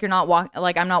 like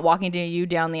I'm not walking to you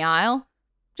down the aisle,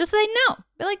 just say no.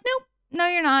 Be like, nope, no,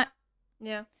 you're not.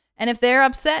 Yeah. And if they're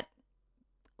upset,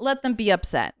 let them be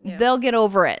upset. Yeah. They'll get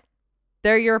over it.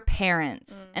 They're your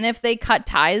parents. And if they cut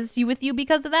ties with you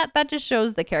because of that, that just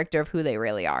shows the character of who they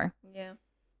really are. Yeah.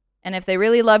 And if they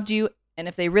really loved you and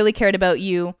if they really cared about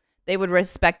you, they would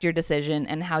respect your decision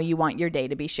and how you want your day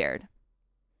to be shared.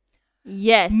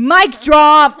 Yes. Mic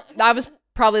drop. That was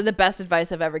probably the best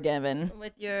advice I've ever given.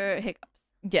 With your hiccups.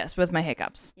 Yes, with my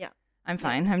hiccups. Yeah. I'm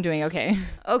fine. I'm doing okay.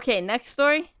 Okay, next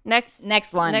story. Next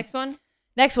one.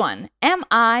 Next one. Am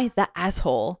I the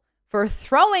asshole for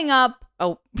throwing up?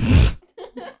 Oh.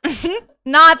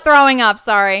 Not throwing up,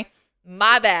 sorry.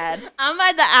 My bad. Am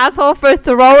I the asshole for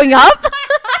throwing up?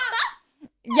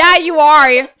 Yeah, you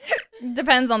are.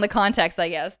 Depends on the context, I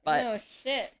guess. But oh,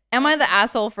 shit. Am I the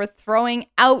asshole for throwing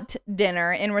out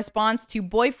dinner in response to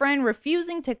boyfriend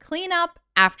refusing to clean up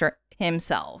after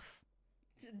himself?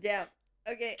 Yeah.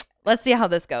 Okay. Let's see how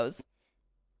this goes.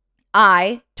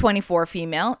 I, 24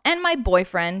 female, and my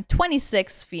boyfriend,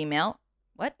 26 female.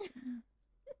 What?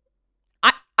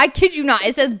 I kid you not.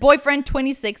 It says boyfriend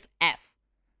 26F.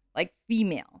 Like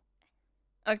female.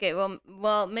 Okay,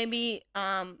 well maybe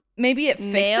maybe it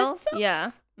male? fixed itself?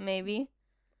 Yeah, maybe.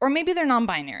 Or maybe they're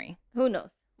non-binary. Who knows?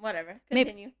 Whatever.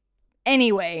 Continue.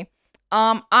 Anyway,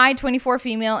 I, 24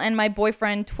 female, and my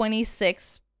boyfriend,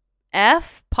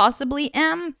 26F, possibly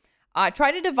M,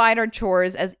 try to divide our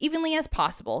chores as evenly as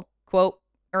possible.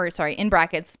 In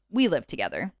brackets, we live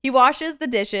together. He washes the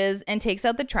dishes and takes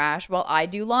out the trash while I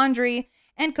do laundry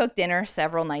and cook dinner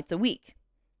several nights a week.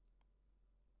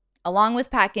 Along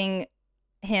with packing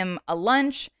him a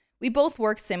lunch, we both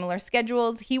work similar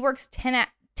schedules. He works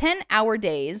 10-hour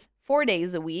days, 4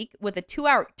 days a week with a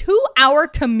 2-hour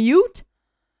commute.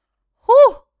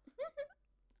 Whew.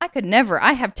 I could never.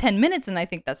 I have 10 minutes and I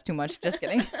think that's too much. Just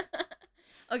kidding.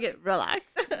 Okay, relax.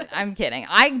 I'm kidding.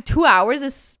 2 hours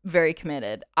is very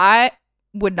committed. I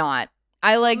would not.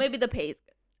 Maybe the pay is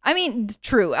good. I mean,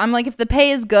 true. I'm like, if the pay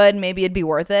is good, maybe it'd be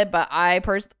worth it. But I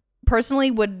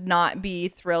personally would not be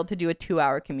thrilled to do a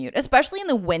 2-hour commute, especially in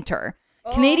the winter.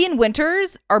 Oh. Canadian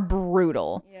winters are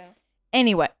brutal. Yeah.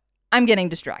 Anyway, I'm getting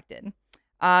distracted.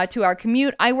 2-hour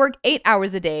commute. I work 8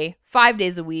 hours a day, 5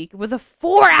 days a week with a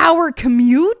 4-hour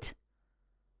commute.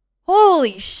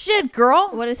 Holy shit, girl.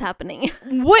 What is happening?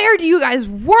 Where do you guys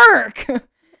work?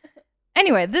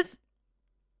 Anyway,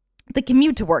 the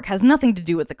commute to work has nothing to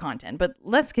do with the content, but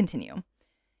let's continue.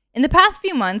 In the past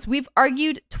few months, we've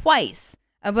argued twice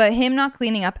about him not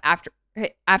cleaning up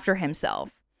after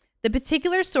himself. The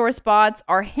particular sore spots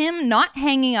are him not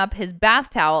hanging up his bath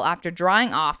towel after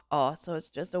drying off. Oh, so it's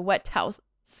just a wet towel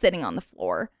sitting on the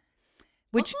floor.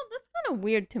 Which also, that's kind of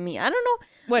weird to me. I don't know.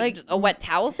 What, like a wet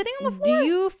towel sitting on the floor? Do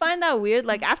you find that weird?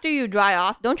 Like after you dry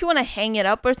off, don't you want to hang it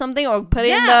up or something or put it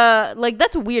in the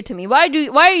that's weird to me. Why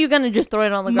are you gonna just throw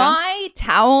it on the ground? My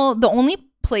towel, the only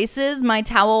places my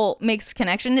towel makes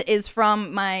connection is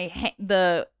from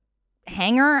the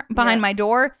hanger behind my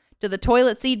door to the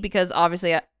toilet seat, because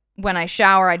obviously when I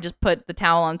shower, I just put the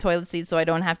towel on the toilet seat so I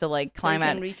don't have to like climb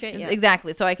out. Reach it, yeah.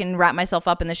 Exactly. So I can wrap myself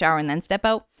up in the shower and then step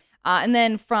out. And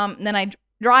then I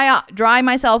dry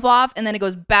myself off, and then it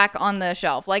goes back on the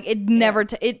shelf. Like it never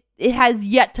it has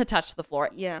yet to touch the floor.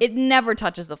 Yeah. It never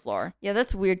touches the floor. Yeah,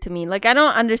 that's weird to me. Like, I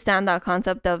don't understand that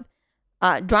concept of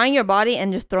drying your body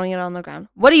and just throwing it on the ground.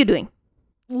 What are you doing?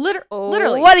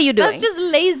 Literally. What are you doing? That's just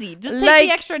lazy. Just take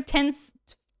the extra 10,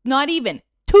 not even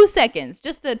 2 seconds,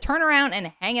 just to turn around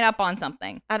and hang it up on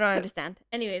something. I don't understand.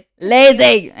 Anyways.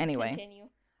 Lazy. Anyway. Continue.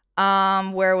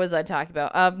 Where was I talking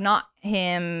about? Of not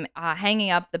him hanging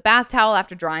up the bath towel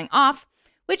after drying off,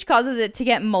 which causes it to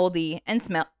get moldy and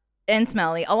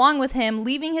smelly, along with him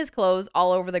leaving his clothes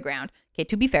all over the ground. Okay,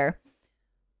 to be fair,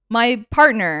 my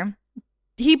partner,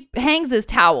 he hangs his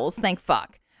towels, thank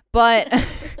fuck. But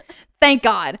thank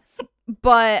God.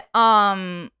 But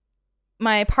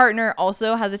my partner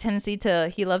also has a tendency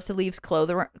he loves to leave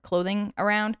clothing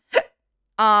around.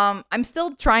 I'm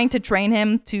still trying to train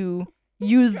him to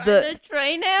use to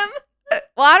train him?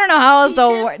 Well, I don't know how else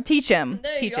to teach him.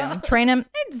 There you Teach him. go. Train him.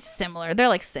 It's similar. They're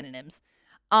like synonyms.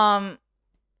 Okay.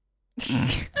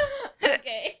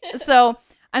 So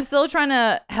I'm still trying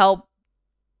to help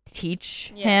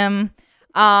teach him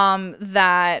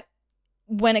that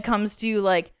when it comes to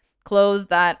like clothes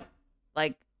that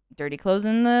like dirty clothes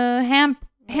in the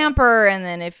hamper, and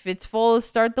then if it's full,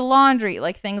 start the laundry,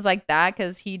 like things like that,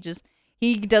 because he does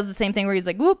the same thing where he's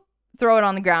like, whoop, throw it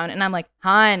on the ground, and I'm like,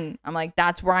 hun,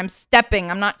 that's where I'm stepping.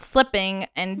 I'm not slipping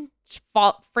and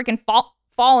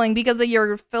falling because of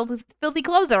your filthy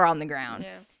clothes that are on the ground.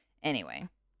 Yeah. Anyway,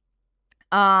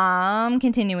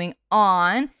 continuing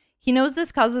on, he knows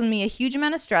this causes me a huge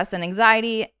amount of stress and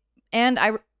anxiety, and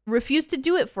I refuse to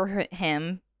do it for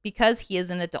him because he is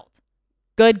an adult.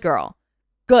 Good girl.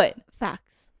 Good.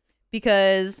 Facts.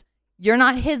 Because you're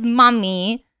not his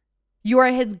mommy. You are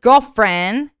his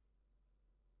girlfriend.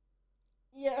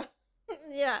 Yeah.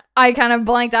 Yeah. I kind of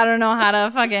blanked. I don't know how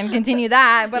to fucking continue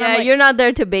that. But yeah, you're not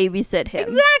there to babysit him.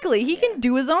 Exactly. He can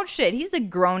do his own shit. He's a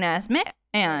grown-ass man.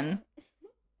 Shut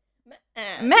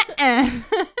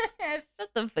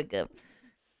the fuck up.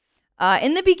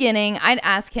 In the beginning, I'd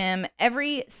ask him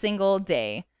every single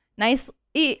day,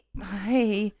 nicely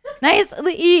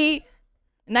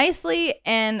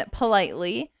and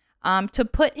politely, to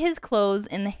put his clothes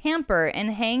in the hamper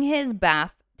and hang his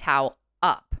bath towel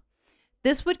up.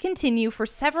 This would continue for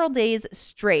several days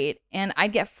straight, and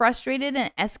I'd get frustrated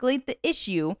and escalate the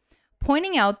issue,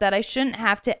 pointing out that I shouldn't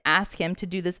have to ask him to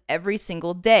do this every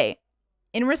single day.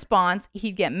 In response,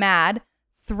 he'd get mad,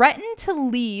 threaten to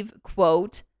leave,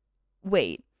 quote,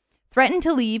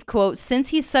 since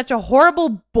he's such a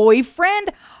horrible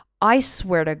boyfriend. I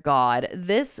swear to God,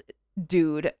 this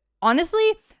dude,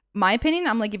 honestly, my opinion,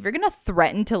 I'm like, if you're going to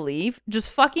threaten to leave, just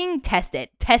fucking test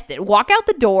it. Walk out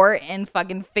the door and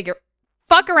fucking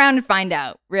fuck around and find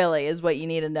out, really, is what you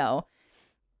need to know.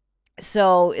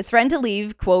 So, threatened to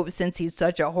leave, quote, since he's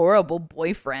such a horrible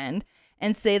boyfriend,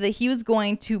 and say that he was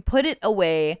going to put it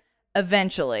away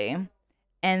eventually,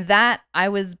 and that I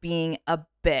was being a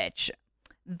bitch.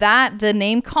 That, the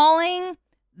name calling,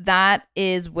 that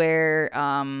is where,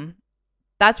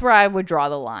 that's where I would draw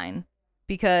the line.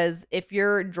 Because if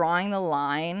you're drawing the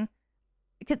line,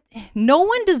 no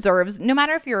one deserves, no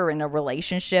matter if you're in a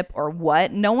relationship or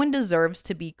what, no one deserves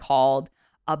to be called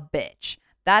a bitch.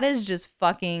 That is just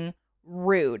fucking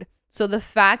rude. So the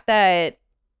fact that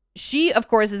she, of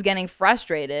course, is getting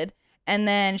frustrated, and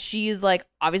then she's like,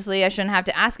 obviously I shouldn't have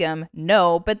to ask him.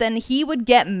 No, but then he would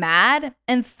get mad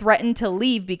and threaten to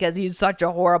leave because he's such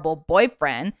a horrible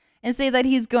boyfriend, and say that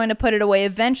he's going to put it away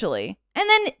eventually. And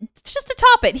then just to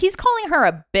top it, he's calling her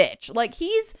a bitch. Like,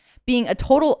 he's being a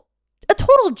total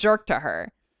jerk to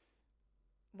her.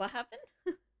 What happened?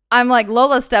 I'm like,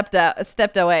 Lola stepped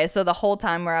away. So the whole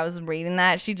time where I was reading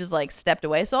that, she just like stepped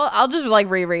away. So I'll just like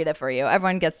reread it for you.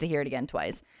 Everyone gets to hear it again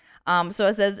twice. So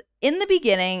it says, in the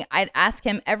beginning, I'd ask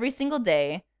him every single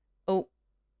day. Oh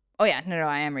yeah, no,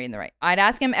 I am reading the right. I'd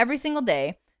ask him every single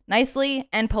day, nicely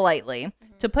and politely,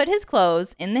 to put his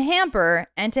clothes in the hamper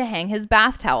and to hang his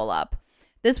bath towel up.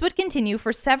 This would continue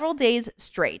for several days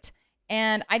straight,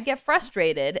 and I'd get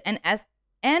frustrated and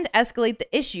escalate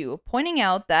the issue, pointing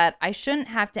out that I shouldn't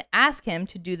have to ask him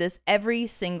to do this every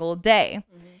single day.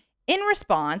 Mm-hmm. In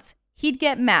response, he'd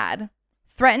get mad,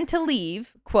 threaten to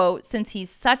leave, quote, since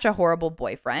he's such a horrible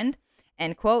boyfriend,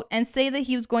 end quote, and say that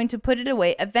he was going to put it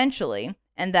away eventually,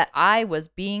 and that I was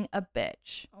being a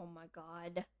bitch. Oh my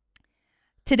God.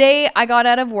 Today, I got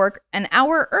out of work an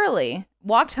hour early,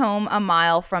 walked home a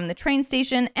mile from the train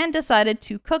station, and decided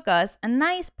to cook us a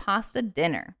nice pasta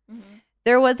dinner. Mm-hmm.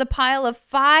 There was a pile of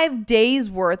 5 days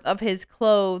worth of his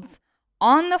clothes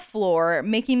on the floor,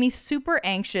 making me super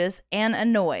anxious and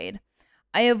annoyed.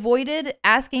 I avoided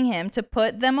asking him to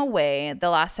put them away the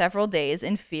last several days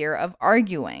in fear of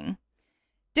arguing.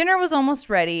 Dinner was almost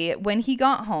ready when he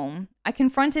got home. I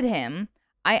confronted him.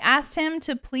 I asked him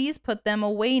to please put them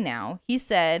away now. He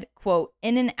said, quote,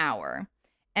 in an hour,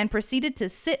 and proceeded to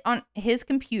sit on his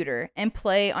computer and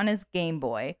play on his Game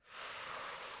Boy.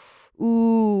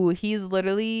 Ooh, he's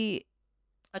literally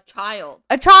A child.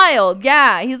 a child.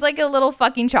 Yeah, he's like a little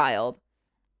fucking child.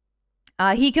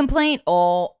 He complained.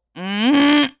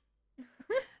 The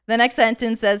next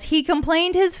sentence says he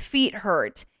complained his feet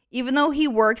hurt, even though he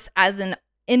works in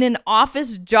an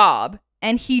office job,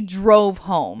 and he drove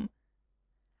home.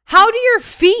 How do your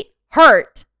feet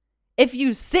hurt if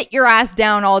you sit your ass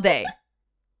down all day?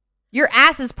 Your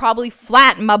ass is probably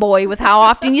flat, my boy, with how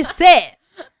often you sit.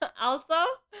 Also,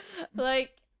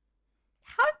 like,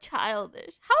 how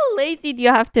childish. How lazy do you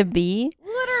have to be?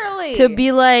 Literally. To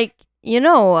be like, you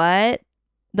know what?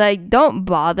 Like, don't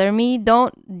bother me.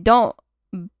 Don't,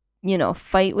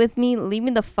 fight with me. Leave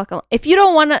me the fuck alone. If you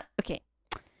don't want to, okay.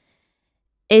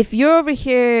 If you're over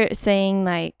here saying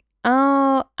like,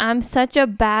 oh, I'm such a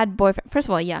bad boyfriend. First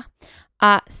of all, yeah.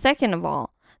 Second of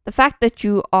all, the fact that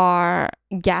you are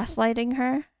gaslighting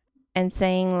her and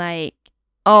saying like,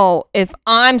 oh, if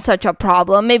I'm such a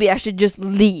problem, maybe I should just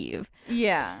leave.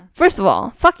 Yeah. First of all,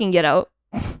 fucking get out.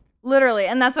 Literally.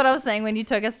 And that's what I was saying when you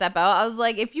took a step out. I was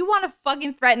like, if you want to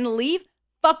fucking threaten to leave,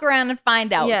 fuck around and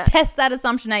find out. Yeah. Test that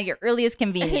assumption at your earliest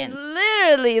convenience.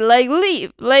 Literally, like,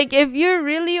 leave. Like, if you're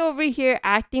really over here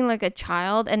acting like a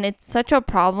child and it's such a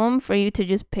problem for you to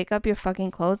just pick up your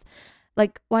fucking clothes,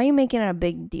 like, why are you making it a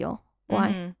big deal? Why?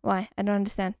 Mm-hmm. Why? I don't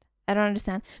understand.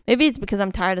 Maybe it's because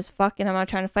I'm tired as fuck and I'm not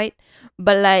trying to fight,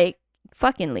 but like,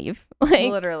 fucking leave.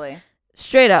 Like, literally.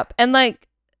 Straight up. And like,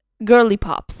 girly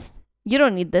pops. You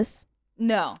don't need this.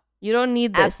 No. You don't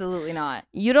need this. Absolutely not.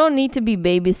 You don't need to be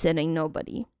babysitting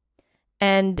nobody.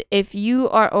 And if you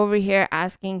are over here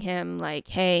asking him like,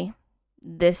 hey,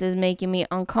 this is making me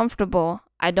uncomfortable.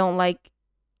 I don't like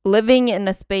living in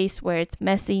a space where it's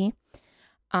messy.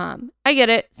 I get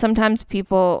it. Sometimes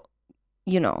people,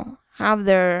 have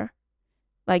their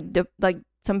like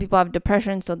some people have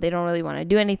depression, so they don't really want to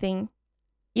do anything.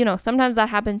 Sometimes that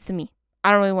happens to me.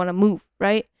 I don't really want to move,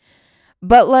 right?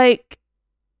 But like,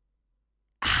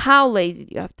 how lazy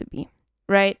do you have to be,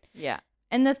 right? Yeah.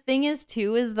 And the thing is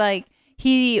too is like,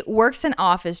 he works an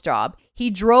office job.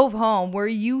 He drove home, where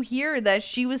you hear that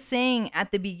she was saying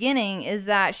at the beginning is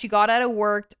that she got out of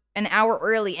work an hour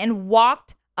early and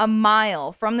walked a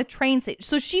mile from the train station.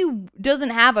 So she doesn't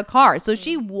have a car. So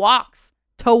she walks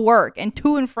to work and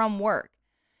to and from work.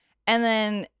 And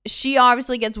then she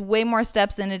obviously gets way more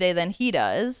steps in a day than he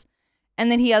does.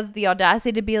 And then he has the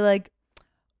audacity to be like,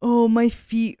 oh, my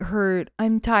feet hurt.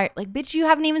 I'm tired. Like, bitch, you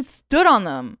haven't even stood on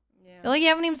them. Yeah. Like, you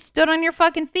haven't even stood on your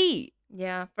fucking feet.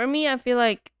 Yeah. For me, I feel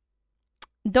like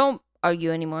don't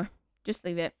argue anymore. Just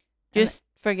leave it. Just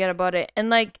forget about it. And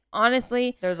like,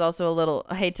 honestly, there's also a little,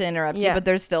 I hate to interrupt you, but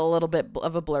there's still a little bit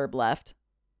of a blurb left.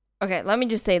 Okay, let me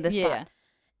just say this thought.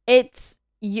 It's,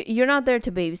 you're not there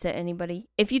to babysit anybody.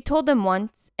 If you told him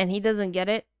once and he doesn't get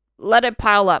it, let it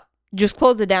pile up. Just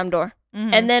close the damn door.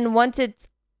 Mm-hmm. And then once it's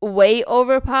way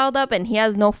over piled up and he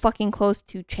has no fucking clothes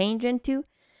to change into,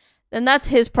 then that's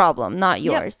his problem, not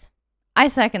yours. Yep. I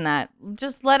second that.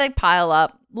 Just let it pile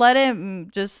up. Let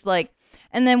it just like,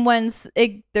 and then once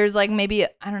there's like maybe,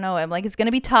 I don't know, I'm like, it's going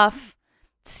to be tough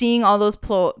seeing all those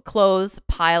clothes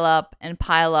pile up and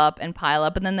pile up and pile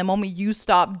up. And then the moment you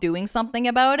stop doing something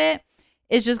about it,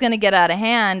 it's just going to get out of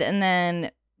hand. And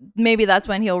then maybe that's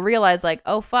when he'll realize like,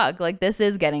 oh, fuck, like this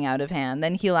is getting out of hand.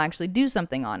 Then he'll actually do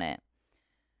something on it.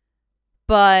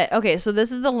 But okay, so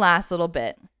this is the last little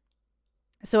bit.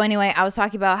 So anyway, I was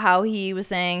talking about how he was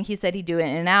saying, he said he'd do it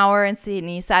in an hour and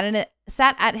he sat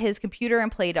at his computer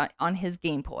and played on his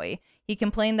Game Boy. He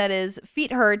complained that his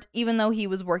feet hurt even though he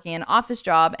was working an office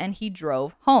job and he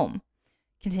drove home.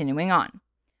 Continuing on.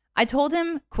 I told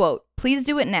him, quote, please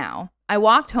do it now. I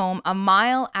walked home a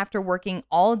mile after working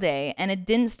all day and it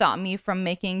didn't stop me from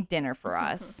making dinner for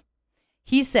us.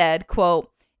 He said,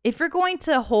 quote, if you're going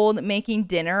to hold making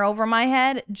dinner over my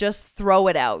head, just throw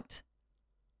it out.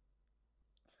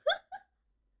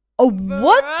 Oh,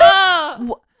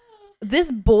 what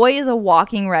this boy is a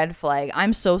walking red flag.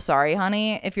 I'm so sorry,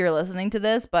 honey, if you're listening to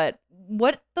this, but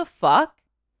what the fuck?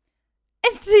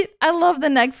 And see, I love the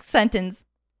next sentence.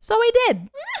 So I did.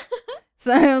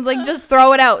 So I was like, just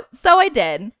throw it out. So I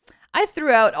did. I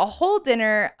threw out a whole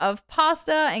dinner of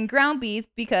pasta and ground beef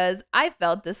because I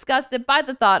felt disgusted by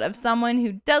the thought of someone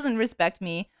who doesn't respect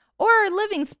me or our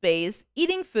living space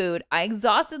eating food I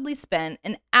exhaustedly spent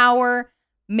an hour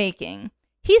making.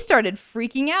 He started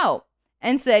freaking out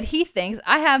and said he thinks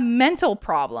I have mental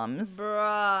problems.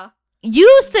 Bruh.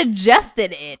 You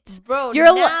suggested it. Bro,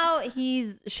 You're now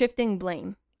he's shifting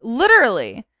blame.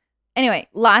 Literally. Anyway,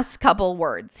 last couple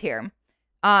words here.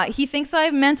 He thinks I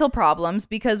have mental problems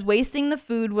because wasting the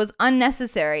food was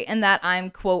unnecessary and that I'm,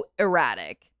 quote,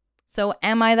 erratic. So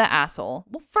am I the asshole?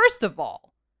 Well, first of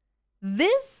all,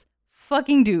 this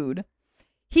fucking dude,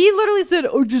 he literally said,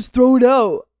 oh, just throw it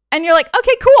out. And you're like,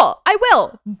 okay, cool, I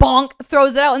will. Bonk,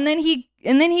 throws it out. And then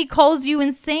he calls you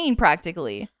insane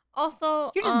practically.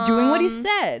 Also, you're just doing what he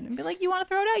said. And be like, you want to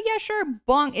throw it out? Yeah, sure.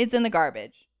 Bonk, it's in the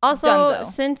garbage. Also,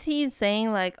 Dunzo. Since he's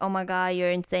saying like, "Oh my god,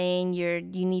 you're insane. You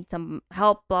need some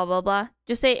help." Blah blah blah.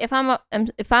 Just say, "If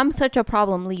I'm such a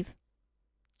problem, leave."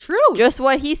 True. Just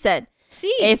what he said.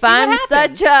 See, if I'm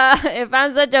such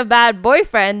a bad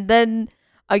boyfriend, then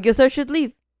I guess I should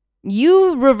leave.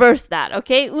 You reverse that,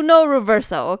 okay? Uno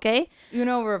reverso, okay?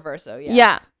 Uno reverso. Yes.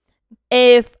 Yeah.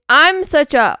 If I'm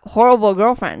such a horrible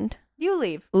girlfriend, you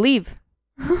leave. Leave.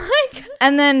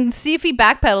 And then see if he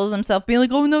backpedals himself, being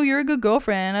like, oh no, you're a good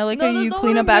girlfriend. I like how you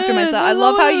clean up after myself. I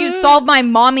love how you solve my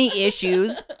mommy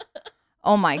issues.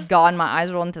 Oh my god, my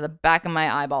eyes roll into the back of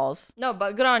my eyeballs. No,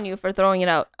 but good on you for throwing it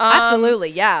out.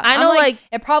 Absolutely, yeah. I know, like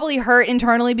it probably hurt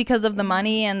internally because of the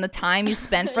money and the time you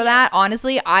spent for that.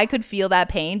 Honestly, I could feel that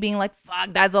pain, being like,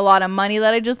 fuck, that's a lot of money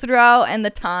that I just threw out, and the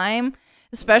time,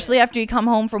 especially after you come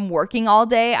home from working all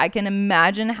day. I can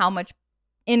imagine how much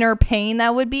inner pain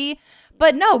that would be.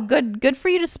 But no, good for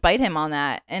you to spite him on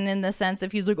that. And in the sense,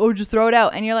 if he's like, oh, just throw it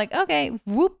out. And you're like, okay,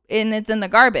 whoop, and it's in the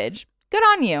garbage. Good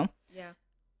on you. Yeah.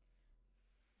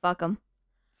 Fuck him.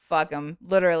 Fuck him.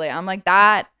 Literally. I'm like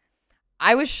that.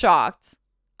 I was shocked.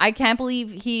 I can't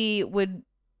believe he would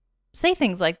say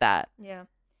things like that. Yeah.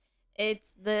 It's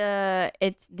the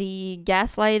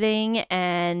gaslighting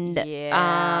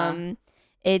and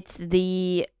it's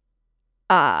the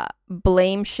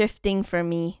blame shifting for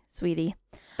me, sweetie.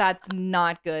 That's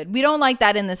not good. We don't like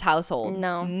that in this household.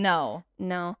 No.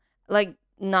 Like,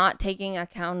 not taking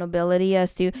accountability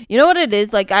as to, you know what it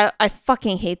is? Like, I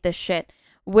fucking hate this shit.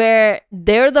 Where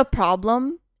they're the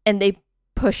problem and they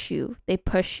push you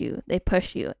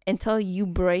until you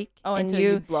break. Oh, and until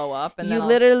you blow up. And you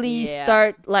literally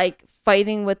start, like,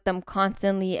 fighting with them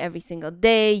constantly every single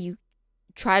day. You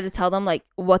try to tell them, like,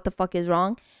 what the fuck is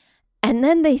wrong. And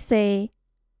then they say,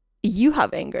 you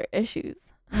have anger issues.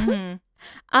 Mm-hmm.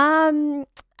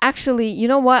 Actually, you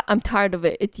know what? I'm tired of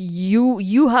it. It's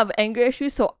you have anger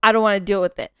issues, so I don't want to deal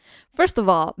with it. First of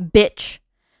all, bitch,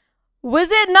 was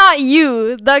it not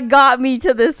you that got me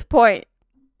to this point?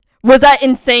 Was I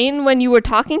insane when you were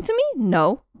talking to me?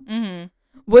 No. Mm-hmm.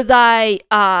 Was I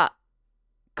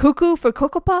cuckoo for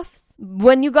Cocoa Puffs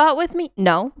when you got with me?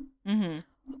 No.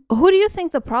 Mm-hmm. Who do you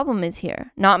think the problem is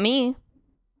here? Not me.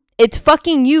 It's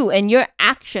fucking you and your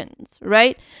actions,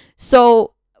 right?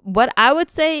 So what I would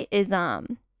say is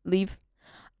leave.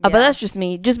 But that's just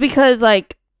me. Just because,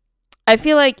 like, I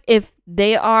feel like if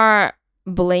they are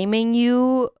blaming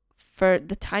you for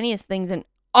the tiniest things and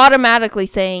automatically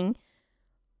saying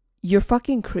you're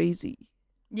fucking crazy.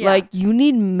 Yeah. Like, you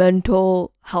need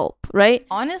mental help, right?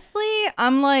 Honestly,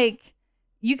 I'm like,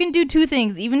 you can do two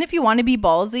things. Even if you want to be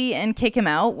ballsy and kick him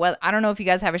out. Well, I don't know if you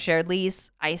guys have a shared lease.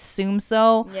 I assume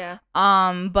so. Yeah.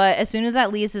 But as soon as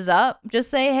that lease is up, just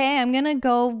say, hey, I'm gonna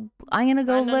go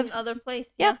live another place.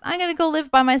 Yep, I'm gonna go live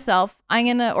by myself.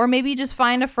 Or maybe just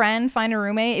find a friend, find a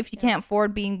roommate if you can't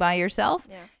afford being by yourself.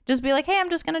 Yeah. Just be like, hey,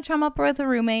 I'm just gonna chum up with a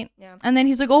roommate. Yeah. And then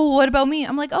he's like, oh, what about me?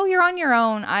 I'm like, oh, you're on your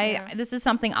own. This is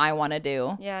something I want to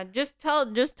do. Yeah, just tell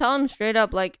him straight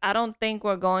up, like, I don't think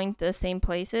we're going to the same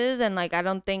places, and like, I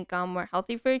don't think we're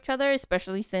healthy for each other,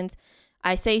 especially since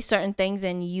I say certain things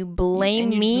and you blame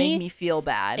me. You just make me feel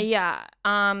bad. Yeah.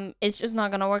 It's just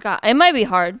not gonna work out. It might be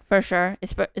hard for sure,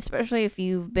 especially if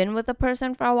you've been with a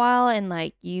person for a while and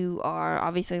like you are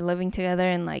obviously living together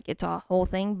and like it's a whole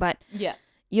thing. But yeah,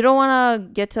 you don't want to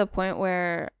get to a point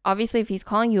where obviously if he's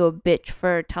calling you a bitch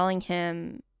for telling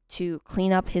him to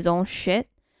clean up his own shit,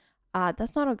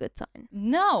 that's not a good sign.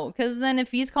 No, because then if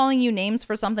he's calling you names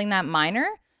for something that minor,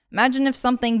 imagine if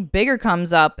something bigger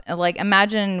comes up. Like,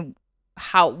 imagine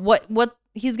what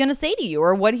he's gonna say to you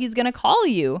or what he's gonna call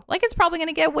you. Like, it's probably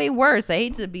gonna get way worse. I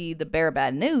hate to be the bearer of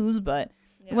bad news, but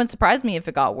it wouldn't surprise me if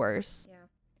it got worse. Yeah,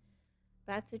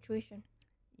 bad situation.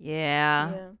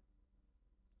 Yeah.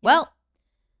 Well,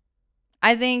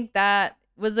 I think that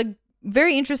was a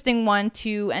very interesting one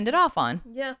to end it off on.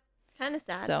 Yeah, kind of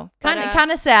sad. So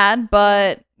kind of sad,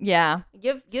 but yeah,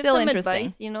 give still some interesting.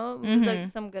 Advice, you know, like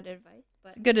some good advice.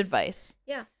 But it's good advice.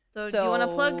 Yeah. So do you want to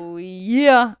plug?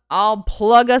 Yeah, I'll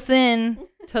plug us in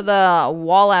to the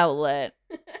wall outlet.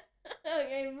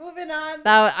 Okay, moving on.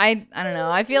 That I don't know.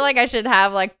 I feel like I should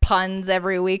have like puns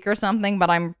every week or something, but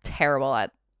I'm terrible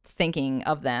at thinking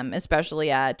of them,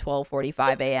 especially at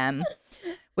 12:45 a.m.,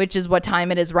 which is what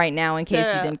time it is right now. In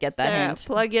case you didn't get that hint,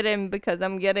 plug it in because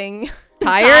I'm getting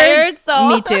tired. So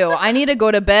Me too. I need to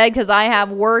go to bed because I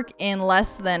have work in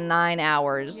less than 9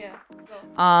 hours. Yeah.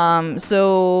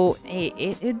 So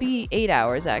it'd be 8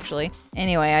 hours actually.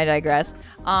 Anyway, I digress.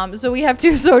 So we have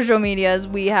 2 social medias.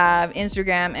 We have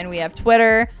Instagram and we have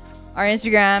Twitter. Our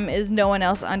Instagram is no one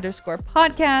else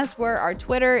 _podcast, where our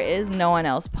Twitter is no one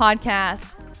else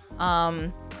podcast.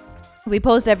 We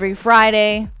post every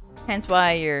Friday, hence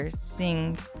why you're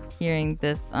hearing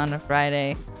this on a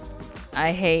Friday.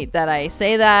 I hate that I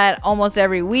say that almost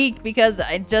every week because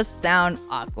I just sound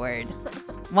awkward.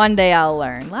 One day I'll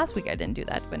learn. Last week I didn't do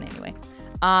that, but anyway.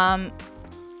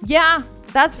 Yeah,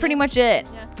 that's pretty much it.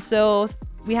 Yeah. So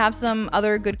we have some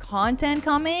other good content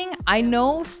coming. I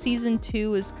know season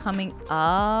 2 is coming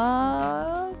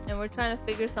up. And we're trying to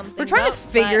figure something out. We're trying to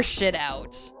figure shit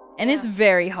out. And it's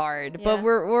very hard. Yeah. But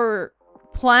we're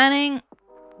planning.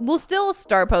 We'll still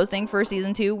start posting for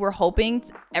season 2. We're hoping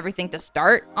everything to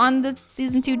start on the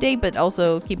season 2 date, but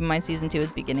also keep in mind season 2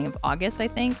 is beginning of August, I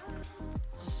think.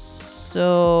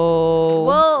 So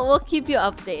we'll keep you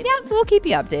updated. Yeah, we'll keep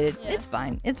you updated. Yeah. It's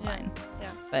fine. It's fine.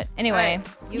 Yeah. But anyway,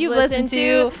 right. you've listened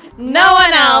to No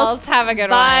One Else. Have a good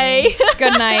Bye. one.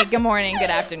 Good night, good morning, good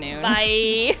afternoon.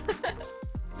 Bye.